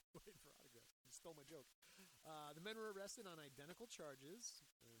 Waiting for autographs. You stole my joke. The men were arrested on identical charges,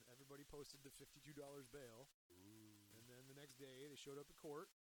 and everybody posted the $52 bail. Ooh. And then the next day, they showed up at court.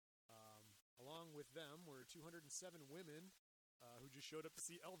 Along with them were 207 women who just showed up to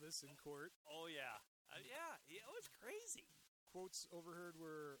see Elvis in court. Oh, yeah. Yeah, it was crazy. Quotes overheard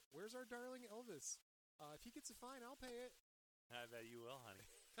were, "Where's our darling Elvis? If he gets a fine, I'll pay it." I bet you will, honey.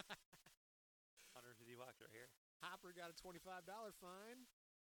 $150 right here. Hopper got a $25 fine.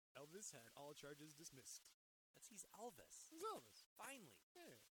 Elvis had all charges dismissed. He's Elvis. It was Elvis. Finally.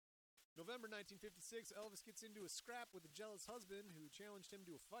 Yeah. November 1956, Elvis gets into a scrap with a jealous husband who challenged him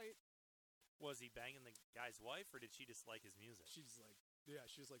to a fight. Was he banging the guy's wife, or did she just like his music? She just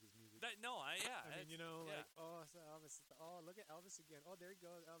like his music. I mean, like, oh, so Elvis, look at Elvis again. Oh, there he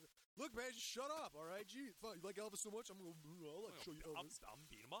goes, Elvis. Look, man, just shut up, all right? Gee, you like Elvis so much, I'll show you Elvis. I'm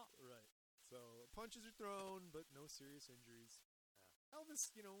beat him up. Right. So punches are thrown, but no serious injuries.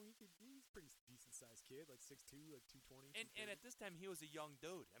 Elvis, he's a pretty decent-sized kid, like 6'2", like 220. And at this time, he was a young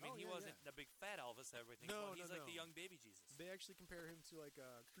dude. I mean, he wasn't the big fat Elvis and everything. No, he's no. like the young baby Jesus. They actually compare him to like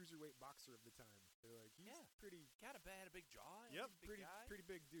a cruiserweight boxer of the time. They're like, he's pretty. Had a big jaw. Yep, big guy. pretty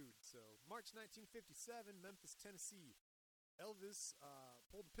big dude. So March 1957, Memphis, Tennessee. Elvis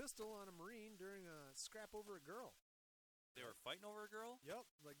pulled a pistol on a Marine during a scrap over a girl. They were fighting over a girl? Yep.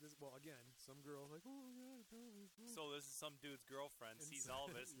 Like this. Well, again, some girl like, oh my God, Elvis. So this is some dude's girlfriend sees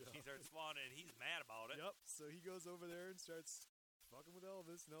Elvis, and she starts spawning, and he's mad about it. Yep. So he goes over there and starts fucking with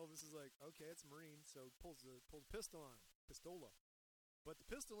Elvis, and Elvis is like, okay, it's a Marine, so pulls a pistol on him, pistola. But the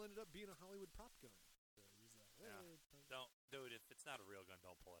pistol ended up being a Hollywood prop gun. So he's like, hey, don't, dude. If it's not a real gun,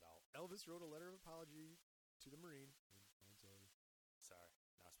 don't pull it out. Elvis wrote a letter of apology to the Marine. I'm sorry. Sorry,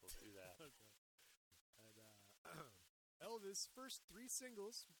 not supposed to do that. Okay. And Elvis' first 3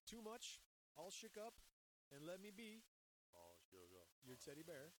 singles, Too Much, All Shook Up, and Let Me Be, All Shook Up, Your Teddy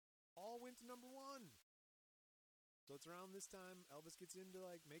Bear, all went to number 1. So it's around this time Elvis gets into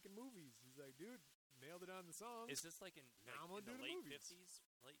like making movies. He's like, dude, nailed it on the song. Is this like in the late 50s?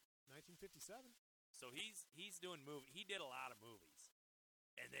 Late 1957. So he's doing movie. He did a lot of movies,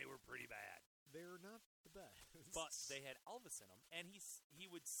 and they were pretty bad. They're not the best, but they had Elvis in them, and he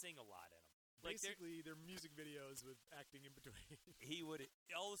would sing a lot in them. Like basically, they're music videos with acting in between. He would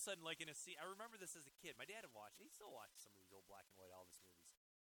all of a sudden, like in a scene. I remember this as a kid. My dad had watched. He still watches some of these old black and white Elvis movies,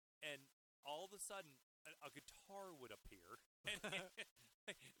 and all of a sudden, a guitar would appear, and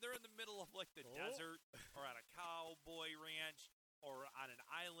they're in the middle of like the desert, or on a cowboy ranch, or on an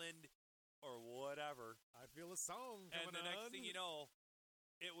island, or whatever. I feel a song coming on. And the next thing you know,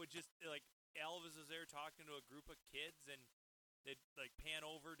 it would just like Elvis is there talking to a group of kids, and they'd like pan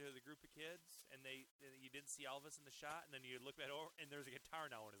over to the group of kids, and you didn't see Elvis in the shot, and then you'd look back over, and there's a guitar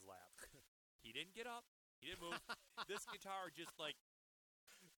now in his lap. He didn't get up. He didn't move. This guitar just like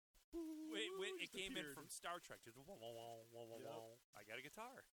it came in from Star Trek. Just whoa, whoa, whoa, whoa, whoa. I got a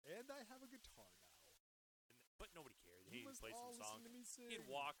guitar, and I have a guitar now. But nobody cared. He'd play some songs. To he'd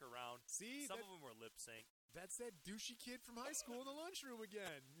walk around. See, some of them were lip sync. That's that douchey kid from high school in the lunchroom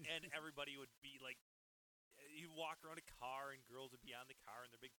again. And everybody would be like, you walk around a car, and girls would be on the car,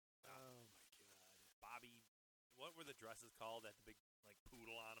 and their big, oh my God, Bobby, what were the dresses called? That the big like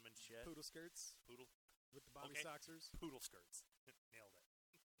poodle on them and shit. Poodle skirts. Poodle with the Bobby Soxers. Poodle skirts. Nailed it.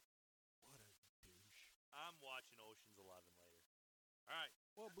 What a douche. I'm watching Ocean's 11 later. All right.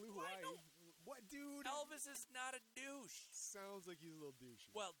 Well, Blue Hawaii. What, dude? Elvis is not a douche. Sounds like he's a little douchey.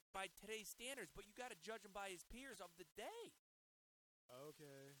 Well, by today's standards, but you got to judge him by his peers of the day.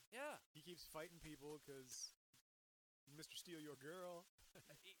 Okay. Yeah. He keeps fighting people because Mr. Steal Your Girl.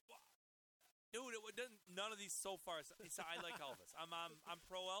 Dude, none of these so far. So I like Elvis. I'm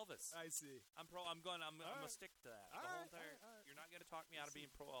pro Elvis. I see. I'm gonna stick to that. All right. You're not gonna talk me out of being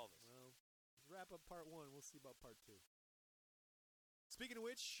pro Elvis. Well, let's wrap up part 1. We'll see about part 2. Speaking of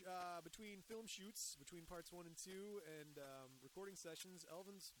which, between film shoots, between parts 1 and 2, and recording sessions,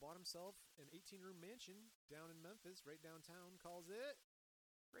 Elvis bought himself an 18-room mansion down in Memphis, right downtown. Calls it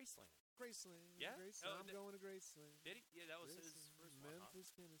Graceland. Graceland. Yeah. Graceland. I'm going to Graceland. Did he? Yeah, that was his first one. Memphis,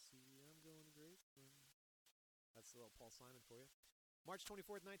 Tennessee. I'm going to Graceland. That's a little Paul Simon for you. March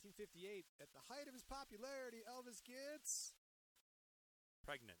 24th, 1958. At the height of his popularity, Elvis gets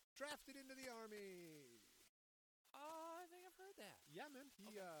pregnant. Drafted into the Army. I think I've heard that. Yeah, man.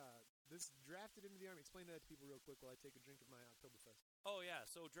 He this drafted into the Army. Explain that to people real quick while I take a drink of my Oktoberfest. Oh yeah,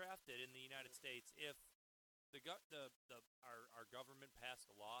 so drafted in the United States. If our government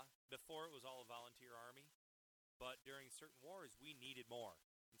passed a law before, it was all a volunteer army, but during certain wars we needed more,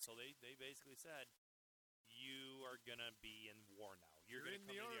 and so they basically said, you are gonna be in war now. You're gonna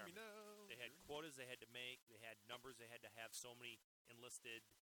come in the army now. They had quotas they had to make. They had numbers. They had to have so many enlisted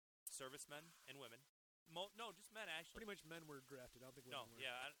servicemen and women. No, just men, actually. Pretty much men were drafted. I don't think women were.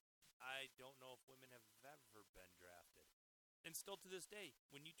 Yeah, I don't know if women have ever been drafted. And still to this day,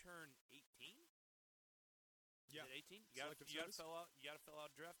 when you turn 18, yeah, 18, you got to fill out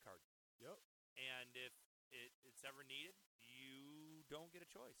a draft card. Yep. And if it's ever needed, you don't get a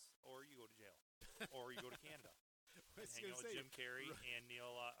choice, or you go to jail, or you go to Canada. And hang out with Jim Carrey and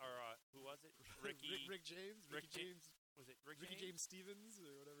Neil, or who was it? Ricky. Rick James. Was it Rick Ricky James? James Stevens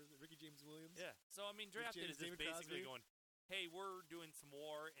or whatever. Is it? Ricky James Williams. Yeah. So I mean, Drafted James, is just David basically Crosby. going, "Hey, we're doing some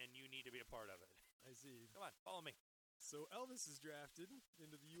war, and you need to be a part of it. I see. Come on, follow me." So Elvis is drafted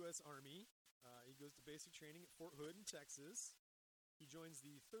into the U.S. Army. He goes to basic training at Fort Hood in Texas. He joins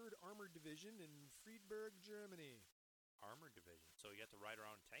the 3rd Armored Division in Friedberg, Germany. Armored division. So you got to ride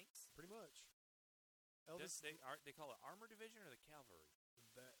around tanks. Pretty much. Elvis, Elvis, they call it armored division or the cavalry.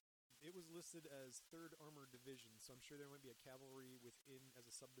 that it was listed as 3rd Armored Division, so I'm sure there might be a cavalry within as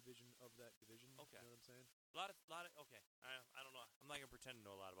a subdivision of that division. Okay. You know what I'm saying? A lot of. Okay. I don't know. I'm not gonna pretend to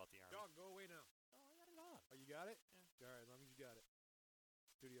know a lot about the army. Dog, go away now. Oh, I got a dog. Oh, you got it? Yeah. All right, as long as you got it.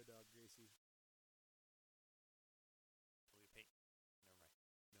 Studio dog, Gracie. Will you paint? Never mind.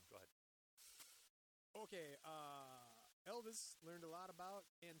 No. Go ahead. Okay, Elvis learned a lot about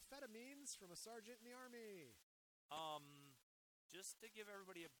amphetamines from a sergeant in the Army. Just to give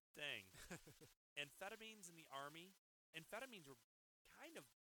everybody a thing, amphetamines in the army. Amphetamines were kind of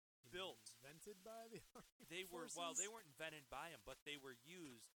built. Invented by the Army. They were forces? they weren't invented by them, but they were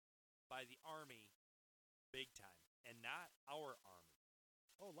used by the army, big time, and not our army.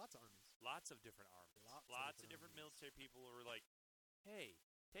 Oh, lots of armies. Lots of different armies. Lots of of different armies. military people who were like, "Hey,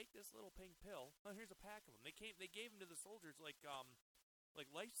 take this little pink pill. Oh, here's a pack of them." They gave them to the soldiers like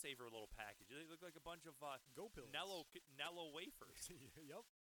lifesaver little packages. They look like a bunch of Go pills. Nello wafers, Yep.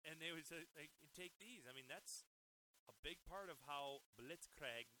 and they would say, "Take these." I mean, that's a big part of how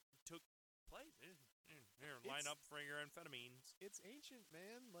Blitzkrieg took place. Here, line up for your amphetamines. It's ancient,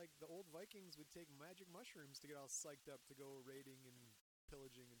 man. Like the old Vikings would take magic mushrooms to get all psyched up to go raiding and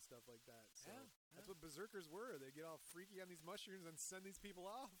pillaging and stuff like that. So that's what berserkers were. They get all freaky on these mushrooms and send these people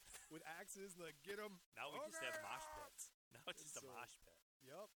off with axes and like get them. Now we just have Okay, mosh ah! pits. Now it's just a So- mosh pit.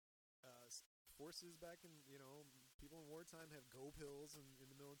 Yep. Forces back in, people in wartime have go pills in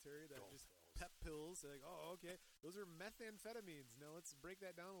the military that Go just pills. pep pills. They're like, oh, okay, those are methamphetamines. Now let's break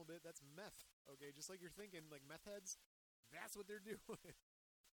that down a little bit. That's meth. Okay, just like you're thinking, like meth heads, that's what they're doing.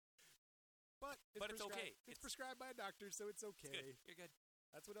 But it's okay. It's prescribed by a doctor, so it's It's okay. good. You're good.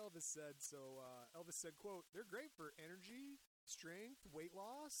 That's what Elvis said. So Elvis said, quote, they're great for energy, strength, weight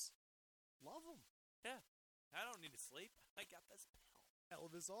loss. Love them. Yeah. I don't need to sleep. I got this pill.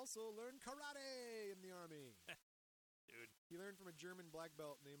 Elvis also learned karate in the Army. Dude, He learned from a German black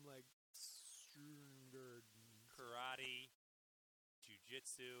belt named like Strungerd. karate,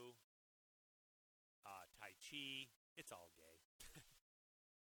 jiu-jitsu, tai chi. It's all gay.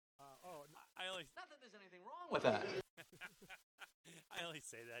 I only Not that there's anything wrong with that. I only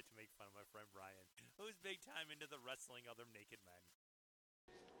say that to make fun of my friend Brian, who's big time into the wrestling other naked men.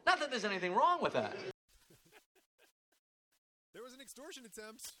 Not that there's anything wrong with that. There was an extortion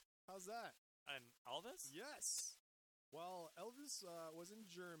attempt. How's that? And Elvis? Yes. While Elvis was in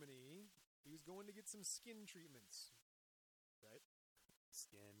Germany, he was going to get some skin treatments. Right?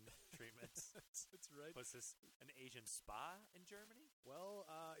 Skin treatments. That's right. Was this an Asian spa in Germany? Well,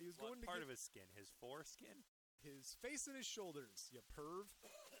 he was What going to part get of his skin? His foreskin? his face and his shoulders. You perv.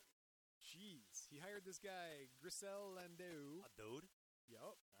 Jeez. He hired this guy, Grisel Landau. A dude? Yep.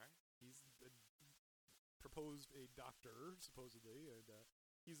 All right. He's proposed a doctor, supposedly, and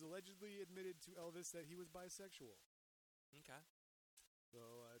he's allegedly admitted to Elvis that he was bisexual. Okay.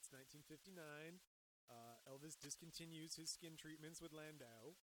 So it's 1959. Elvis discontinues his skin treatments with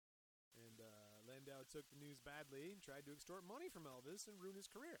Landau, and Landau took the news badly and tried to extort money from Elvis and ruin his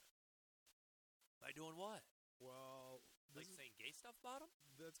career. By doing what? Well, Like saying gay stuff about him?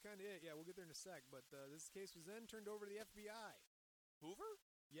 that's kind of it. Yeah, we'll get there in a sec. But this case was then turned over to the FBI. Hoover?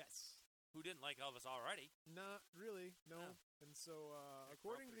 Yes. Who didn't like Elvis already? Not really, no. No. And so,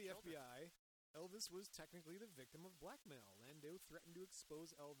 according to the corrupt their FBI, Elvis was technically the victim of blackmail. Landau threatened to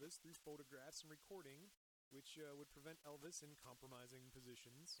expose Elvis through photographs and recording, which would prevent Elvis in compromising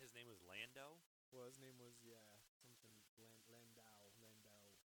positions. His name was Lando? Well, his name was, something Landau.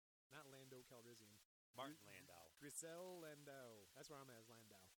 Not Lando Calrissian. Martin Landau. Grisel Landau. That's where I'm at, is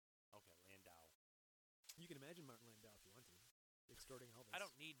Landau. Okay, Landau. You can imagine Martin Landau if you want to. Extorting Elvis. I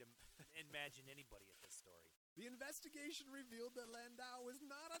don't need to imagine anybody at this story. The investigation revealed that Landau was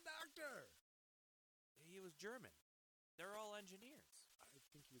not a doctor. He was German. They're all engineers. I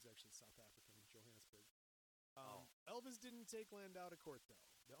think he was actually South African in Johannesburg. Oh. Elvis didn't take Landau to court, though.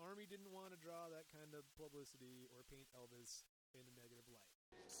 The Army didn't want to draw that kind of publicity or paint Elvis in a negative light.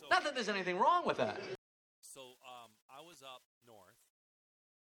 So, Not that there's anything wrong with that. I was up north.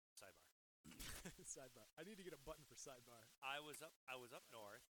 Sidebar. Sidebar. I need to get a button for sidebar. I was up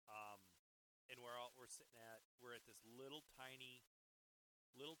north. And we're at this little tiny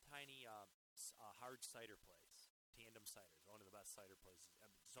hard cider place. Tandem Ciders, one of the best cider places.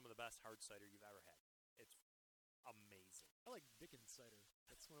 some of the best hard cider you've ever had. It's amazing. I like Dickens cider.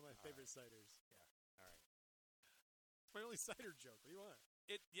 That's one of my favorite ciders. All right. It's my only cider joke. What do you want?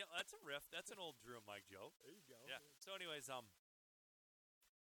 Yeah, that's a riff. That's an old Drew and Mike joke. There you go. Yeah. So, anyways,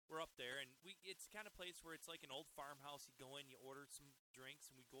 we're up there, and it's the kind of place where it's like an old farmhouse. You go in, you order some drinks,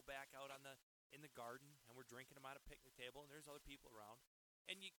 and we go back out in the garden, and we're drinking them at a picnic table, and there's other people around,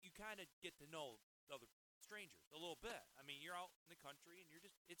 and you kind of get to know other strangers a little bit. I mean, you're out in the country, and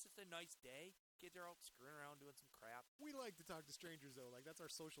it's just a nice day. Kids are out screwing around doing some crap. We like to talk to strangers, though. Like, that's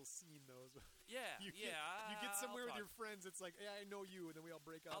our social scene, though. Yeah, you get somewhere with your talk. friends, it's like, hey, I know you, and then we all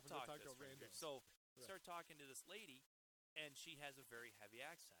break up I'll and go talk talk to to strangers. randos. So, Right. start talking to this lady, and she has a very heavy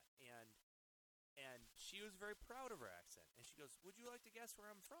accent, and she was very proud of her accent. And she goes, "Would you like to guess where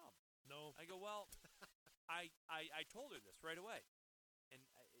I'm from?" No. I go, "Well, I told her this right away." And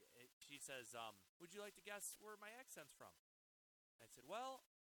she says, "Would you like to guess where my accent's from?" I said, "Well,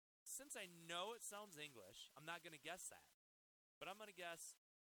 since I know it sounds English, I'm not going to guess that. But I'm going to guess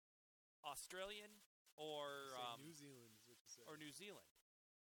Australian or Say New Zealand is what you said. or New Zealand."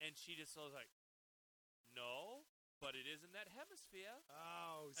 And she just was like, "No, but it is in that hemisphere."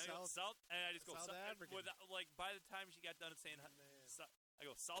 Oh, And I go, South. and I just go, South African. like, by the time she got done saying, Man. I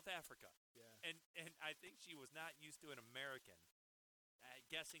go, South Africa. Yeah. And I think she was not used to an American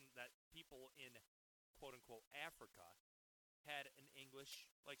guessing that people in quote-unquote Africa had an English,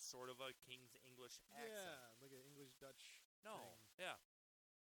 like sort of a King's English accent. Yeah, like an English Dutch. No, thing. yeah.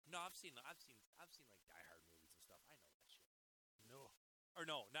 No, I've seen like Die Hard movies and stuff. I know that shit. No. Or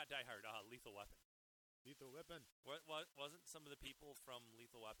no, not Die Hard, Lethal Weapon. Lethal Weapon. Wasn't some of the people from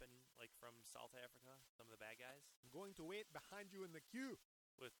Lethal Weapon like from South Africa? Some of the bad guys I'm going to wait behind you in the queue.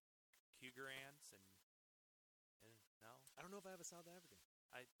 with Hugh Grants and no, I don't know if I have a South African.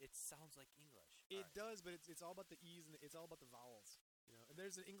 it sounds like English. It All right. does, but it's all about the E's and it's all about the vowels. You know, and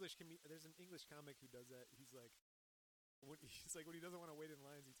there's an English comic who does that. He's like, when he doesn't want to wait in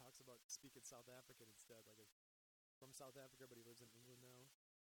lines, he talks about speaking South African instead. Like, from South Africa, but he lives in England now.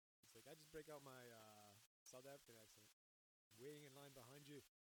 He's like, I just break out my South African accent. Waiting in line behind you.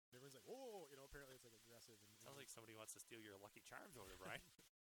 And everyone's like, whoa! You know, apparently it's like aggressive. And Sounds like somebody wants to steal your Lucky Charms over there, Brian.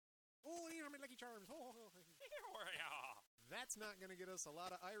 oh, you know, my Lucky Charms. Oh. That's not going to get us a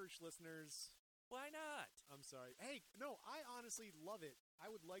lot of Irish listeners. Why not? I'm sorry. Hey, no, I honestly love it. I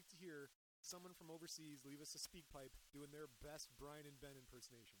would like to hear someone from overseas leave us a speak pipe doing their best Brian and Ben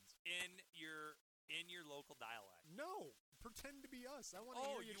impersonations. In your local dialect. No, pretend to be us. I want to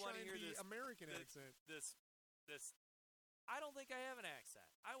hear you wanna try and hear be this- American this- accent. This. I don't think I have an accent.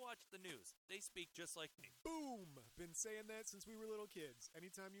 I watch the news. They speak just like me. Boom! Been saying that since we were little kids.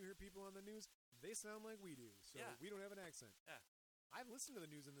 Anytime you hear people on the news, they sound like we do. So Yeah. we don't have an accent. Yeah. I've listened to the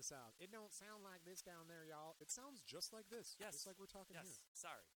news in the South. It don't sound like this down there, y'all. It sounds just like this. Yes. Just like we're talking Yes. here.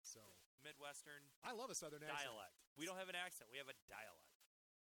 Sorry. So Midwestern I love a Southern accent. dialect. We don't have an accent. We have a dialect.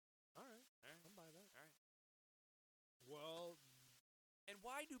 All right. All right. I'm by that. All right. Well, And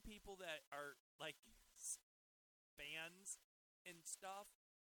why do people that are like bands and stuff,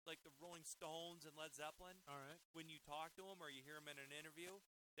 like the Rolling Stones and Led Zeppelin, all right. when you talk to them or you hear them in an interview,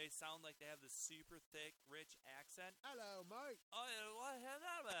 they sound like they have this super thick, rich accent. Hello, mate. Oh, what?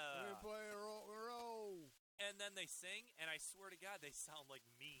 We play a roll. And then they sing, and I swear to God, they sound like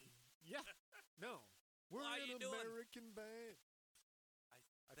me. Yeah. No. We're How an you doing? American band.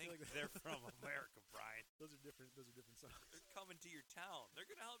 I feel think like they're from America, Brian. Those are different songs. They're coming to your town. They're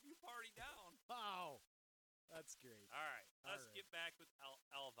going to help you party down. Wow. That's great. All right, All let's right. get back with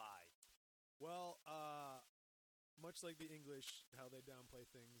Elvi. Well, much like the English, how they downplay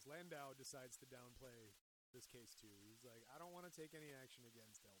things, Landau decides to downplay this case too. He's like, I don't want to take any action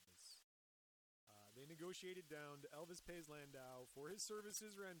against Elvis. They negotiated down to Elvis pays Landau for his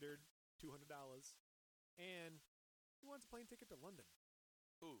services rendered, $200, and he wants a plane ticket to London.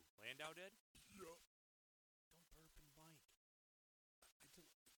 Who? Landau did? Don't burp and bite.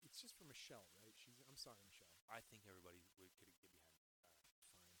 It's just for Michelle, right? I'm sorry, Michelle. I think everybody could get behind.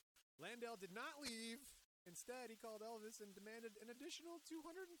 Fine. Landau did not leave. Instead, he called Elvis and demanded an additional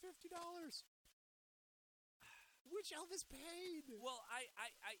 $250, which Elvis paid. Well,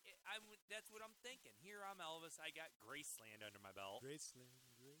 that's what I'm thinking. Here I'm Elvis. I got Graceland under my belt. Graceland.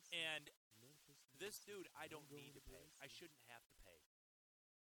 And Memphis, this dude, I don't I'm need to going pay. I Graceland. shouldn't have to pay.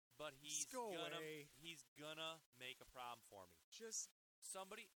 But he's Go gonna away. he's gonna make a problem for me. Just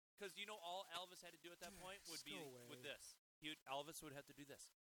Somebody, because you know all Elvis had to do at that point would Just be go away. with this. Elvis would have to do this.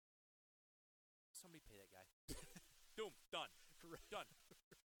 Somebody pay that guy. Boom, done, Correct. done.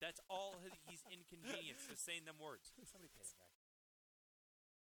 That's all he's inconvenienced just saying them words. Somebody pay that guy.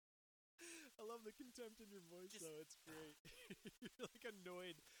 I love the contempt in your voice, Just- though. It's great. You're like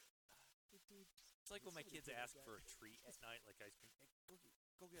annoyed. Dude, It's like when my That's what kids he did, ask that for guy. a treat at night, like ice cream. Hey,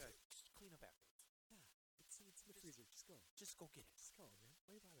 go get a just clean up afterwards. it's in the freezer. Just go. Just go get it. Just go, man.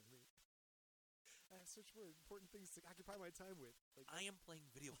 Why are you bothering me? I have such more important things to occupy my time with. Like, I am playing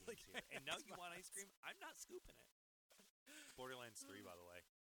video games Like, here, and now that's you my want ice cream? I'm not scooping it. Borderlands 3, by the way.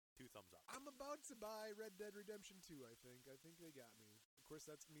 2 thumbs up. I'm about to buy Red Dead Redemption 2, I think. I think they got me. Of course,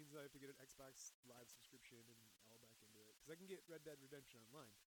 that means I have to get an Xbox Live subscription and all back into it. Because I can get Red Dead Redemption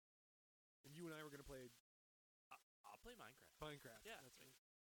online. And you and I were going to play I'll play Minecraft. Minecraft. Yeah. That's right.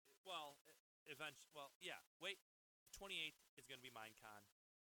 Well, eventually. Well, yeah. Wait. 28th is going to be Minecon.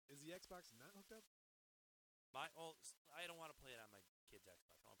 Is the Xbox not hooked up? I don't want to play it on my kid's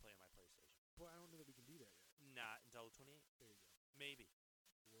Xbox. I want to play it on my PlayStation. Boy, I don't know that we can do that yet. Not until the 28th. There you go. Maybe.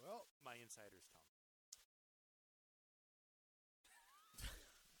 Well, My insiders tell me.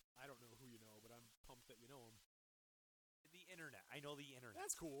 I don't know who you know, but I'm pumped that you know him. The internet. I know the internet.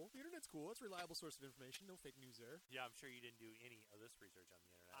 That's cool. The internet's cool. It's a reliable source of information. No fake news there. Yeah, I'm sure you didn't do any of this research on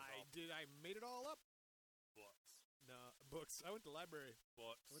the internet. I did. I made it all up. Books. No, books. I went to library.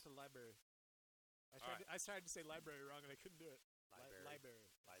 Books. I went to library. All I tried to say library wrong, and I couldn't do it. Library. Library.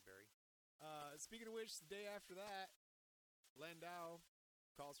 Library. Speaking of which, the day after that, Landau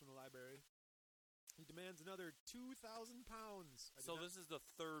calls from the library. He demands another 2,000 pounds. So this is the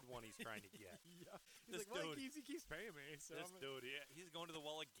third one he's trying to get. Yeah. He's This like, well, dude- he keeps paying me, so This dude, yeah, he's going to the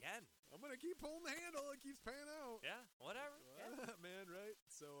well again. I'm gonna keep pulling the handle. It keeps paying out. Yeah, whatever. Yeah. Man, right?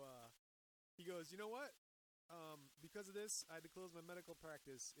 So he goes, you know what? Because of this, I had to close my medical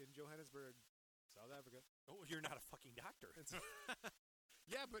practice in Johannesburg, South Africa. Oh, you're not a fucking doctor. And so,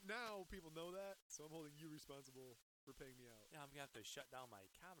 yeah, but now people know that, so I'm holding you responsible for paying me out. Yeah, I'm gonna have to shut down my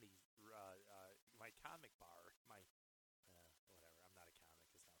comedy, my comic bar, my whatever. I'm not a comic. It's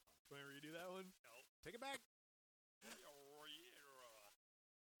not fun. Want to redo that one? No. Take it back. Oh yeah.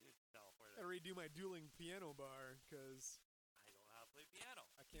 No, where Gotta redo my dueling piano bar because I don't know how to play piano.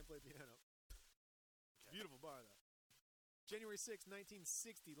 I can't play piano. Okay. Beautiful bar, though. January 6,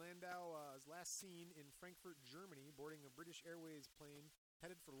 1960, Landau is last seen in Frankfurt, Germany, boarding a British Airways plane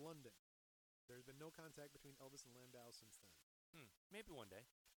headed for London. There's been no contact between Elvis and Landau since then. Maybe one day.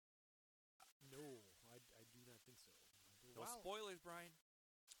 No, I do not think so. No spoilers, Brian.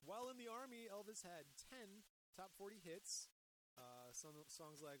 While in the Army, Elvis had 10 top 40 hits. Some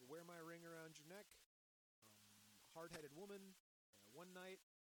songs like Wear My Ring Around Your Neck, Hard-Headed Woman, One Night,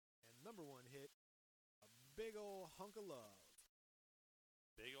 and number one hit, A Big Ol' Hunk of Love.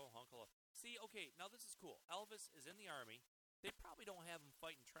 Big ol' hunk of love. See, okay, now this is cool. Elvis is in the Army. They probably don't have him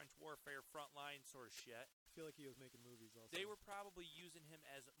fighting trench warfare, frontline sort of shit. I feel like he was making movies also. They were probably using him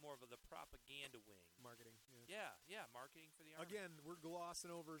as more of the propaganda wing. marketing. Yeah. Yeah, marketing for the Army. Again, we're glossing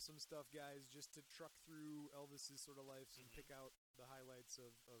over some stuff, guys, just to truck through Elvis's sort of life and Mhm. pick out the highlights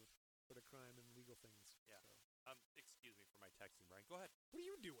of sort of crime and legal things. Yeah. So. Excuse me for my texting, Brian. Go ahead. What are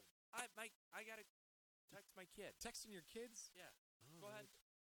you doing? I gotta text my kid. Texting your kids? Yeah. Oh, Go ahead.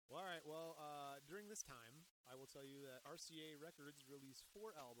 Well, all right. Well, during this time, I will tell you that RCA Records released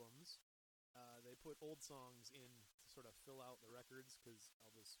 4 albums. They put old songs in to sort of fill out the records because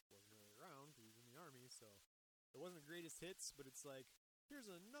Elvis wasn't really around. He was in the Army, so it wasn't the greatest hits, but it's like, here's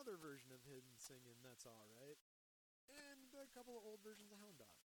another version of him singing That's All Right. And a couple of old versions of Hound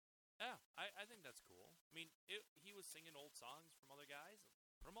Dog. Yeah, I think that's cool. I mean, he was singing old songs from other guys.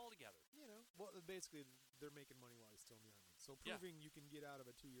 Put them all together. You know, well, basically, they're making money while he's still in the Army. So Yeah. proving you can get out of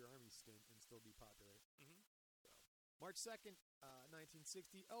a 2-year Army stint and still be popular. Mhm. March 2nd,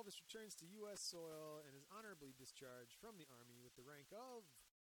 1960, Elvis returns to U.S. soil and is honorably discharged from the Army with the rank of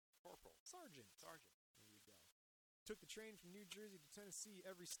Corporal. Sergeant. Sergeant. There you go. Took the train from New Jersey to Tennessee.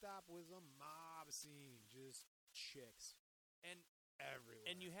 Every stop was a mob scene. Just chicks And everywhere.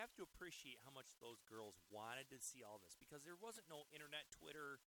 And you have to appreciate how much those girls wanted to see all this because there wasn't no internet,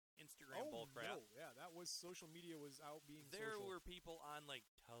 Twitter, Instagram bullcrap. no, yeah, that was social media was out being There social. were people on like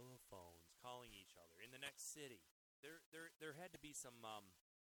telephones calling each other in the next city. There had to be some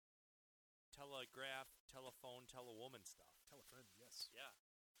telegraph, telephone, telewoman stuff. Tell a friend, yes. Yeah.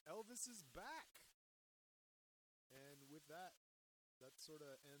 Elvis is back. And with that, that sort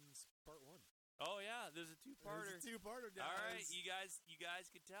of ends part 1. Oh yeah, there's a two-parter. It's a 2-parter, guys. All right, you guys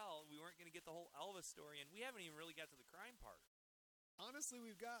could tell we weren't going to get the whole Elvis story, and we haven't even really got to the crime part. Honestly,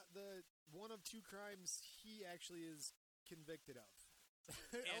 we've got the one of 2 crimes he actually is convicted of.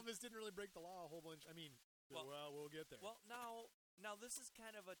 Elvis didn't really break the law a whole bunch. I mean, well, we'll get there. Well, now this is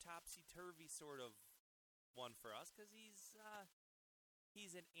kind of a topsy-turvy sort of one for us because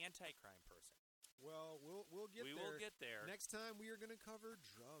he's an anti-crime person. Well, we'll get We there. will get there. Next time we are going to cover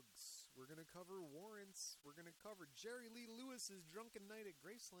drugs. We're going to cover warrants. We're going to cover Jerry Lee Lewis's drunken night at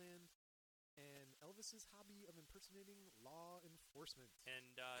Graceland and Elvis's hobby of impersonating law enforcement.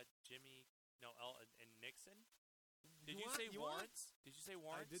 And and Nixon. Did you want- say you want- warrants? Did you say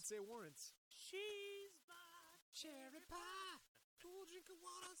warrants? I did say warrants. She's my Cherry pie, cool drink of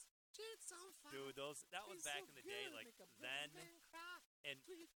waters, it's on fire. dude. That was Tastes back so in the day, good, like make a then. man cry. And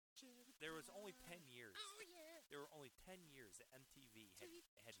Sweet cherry there was only pie. 10 years. Oh yeah. There were only 10 years that MTV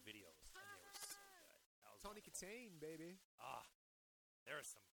had videos, and they were so good. That was Tony wonderful. Katane, baby. There were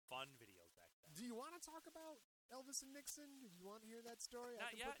some fun videos back then. Do you want to talk about Elvis and Nixon? Do you want to hear that story? Not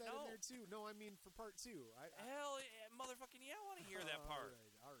I can yet, put that no. in there too. No, I mean for part 2. Hell, yeah, motherfucking yeah, I want to hear that part.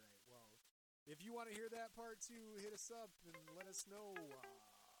 All right. Well, if you want to hear that part 2, hit us up and let us know.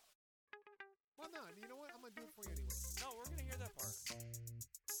 Well, no, you know what? I'm gonna do it for you anyway. No, we're gonna hear that part.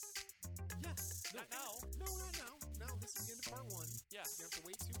 Yeah. Not now. No, not now. Now this is the end of part 1. Yeah. You have to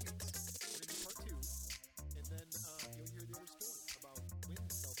wait 2 weeks. We're gonna do part 2, and then you'll hear the other story about when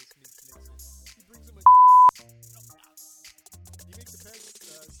Elvis meets Nixon. He brings him a. He makes a peg.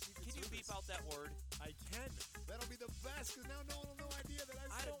 Secret Can you Service. beep out that word? I can. That'll be the best, because now no one will know idea that I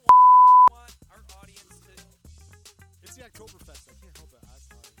I said. don't want our audience to. It's the Oktoberfest. I can't help it. I'm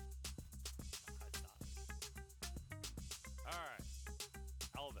sorry. All right,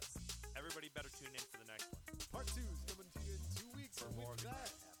 Elvis. Everybody better tune in for the next one. Part 2 is coming to you in 2 weeks. For and more of with the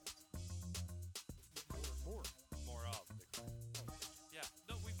that, crime happens. more. More of the crime. Yeah.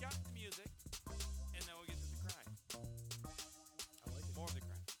 No, we've got the music, and then we'll get to the crime. I like it. More of the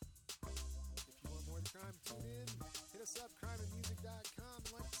crime. If you want more of the crime, tune in. Hit us up, crimeandmusic.com.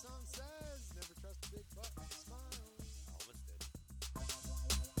 Like the song says, never trust a big butt with a smile. Elvis did.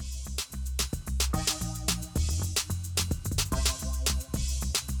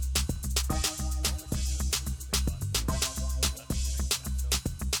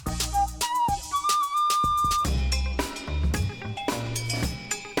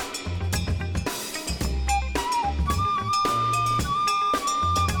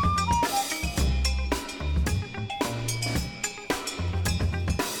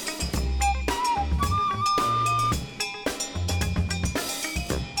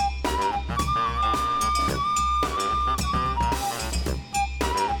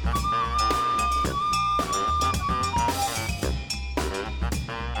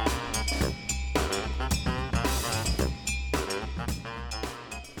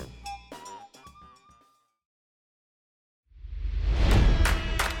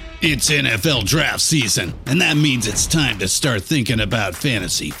 It's NFL draft season, and that means it's time to start thinking about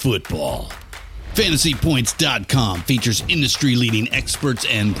fantasy football. FantasyPoints.com features industry-leading experts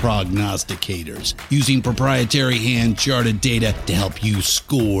and prognosticators using proprietary hand-charted data to help you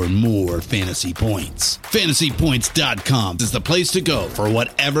score more fantasy points. FantasyPoints.com is the place to go for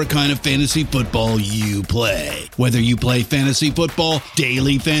whatever kind of fantasy football you play. Whether you play fantasy football,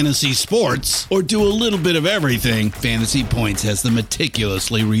 daily fantasy sports, or do a little bit of everything, Fantasy Points has the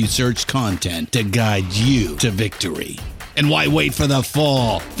meticulously researched content to guide you to victory. And why wait for the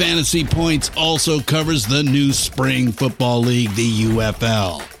fall? Fantasy Points also covers the new spring football league, the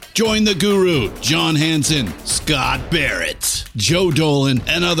UFL. Join the guru, John Hansen, Scott Barrett, Joe Dolan,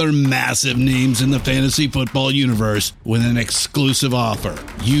 and other massive names in the fantasy football universe with an exclusive offer.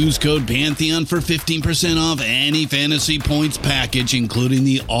 Use code Pantheon for 15% off any Fantasy Points package, including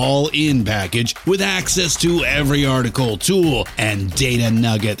the all-in package, with access to every article, tool, and data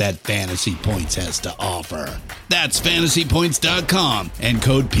nugget that Fantasy Points has to offer. That's FantasyPoints.com and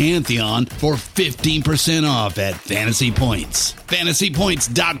code Pantheon for 15% off at Fantasy Points.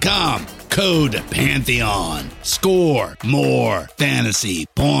 FantasyPoints.com, code Pantheon. Score more fantasy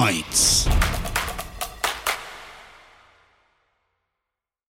points.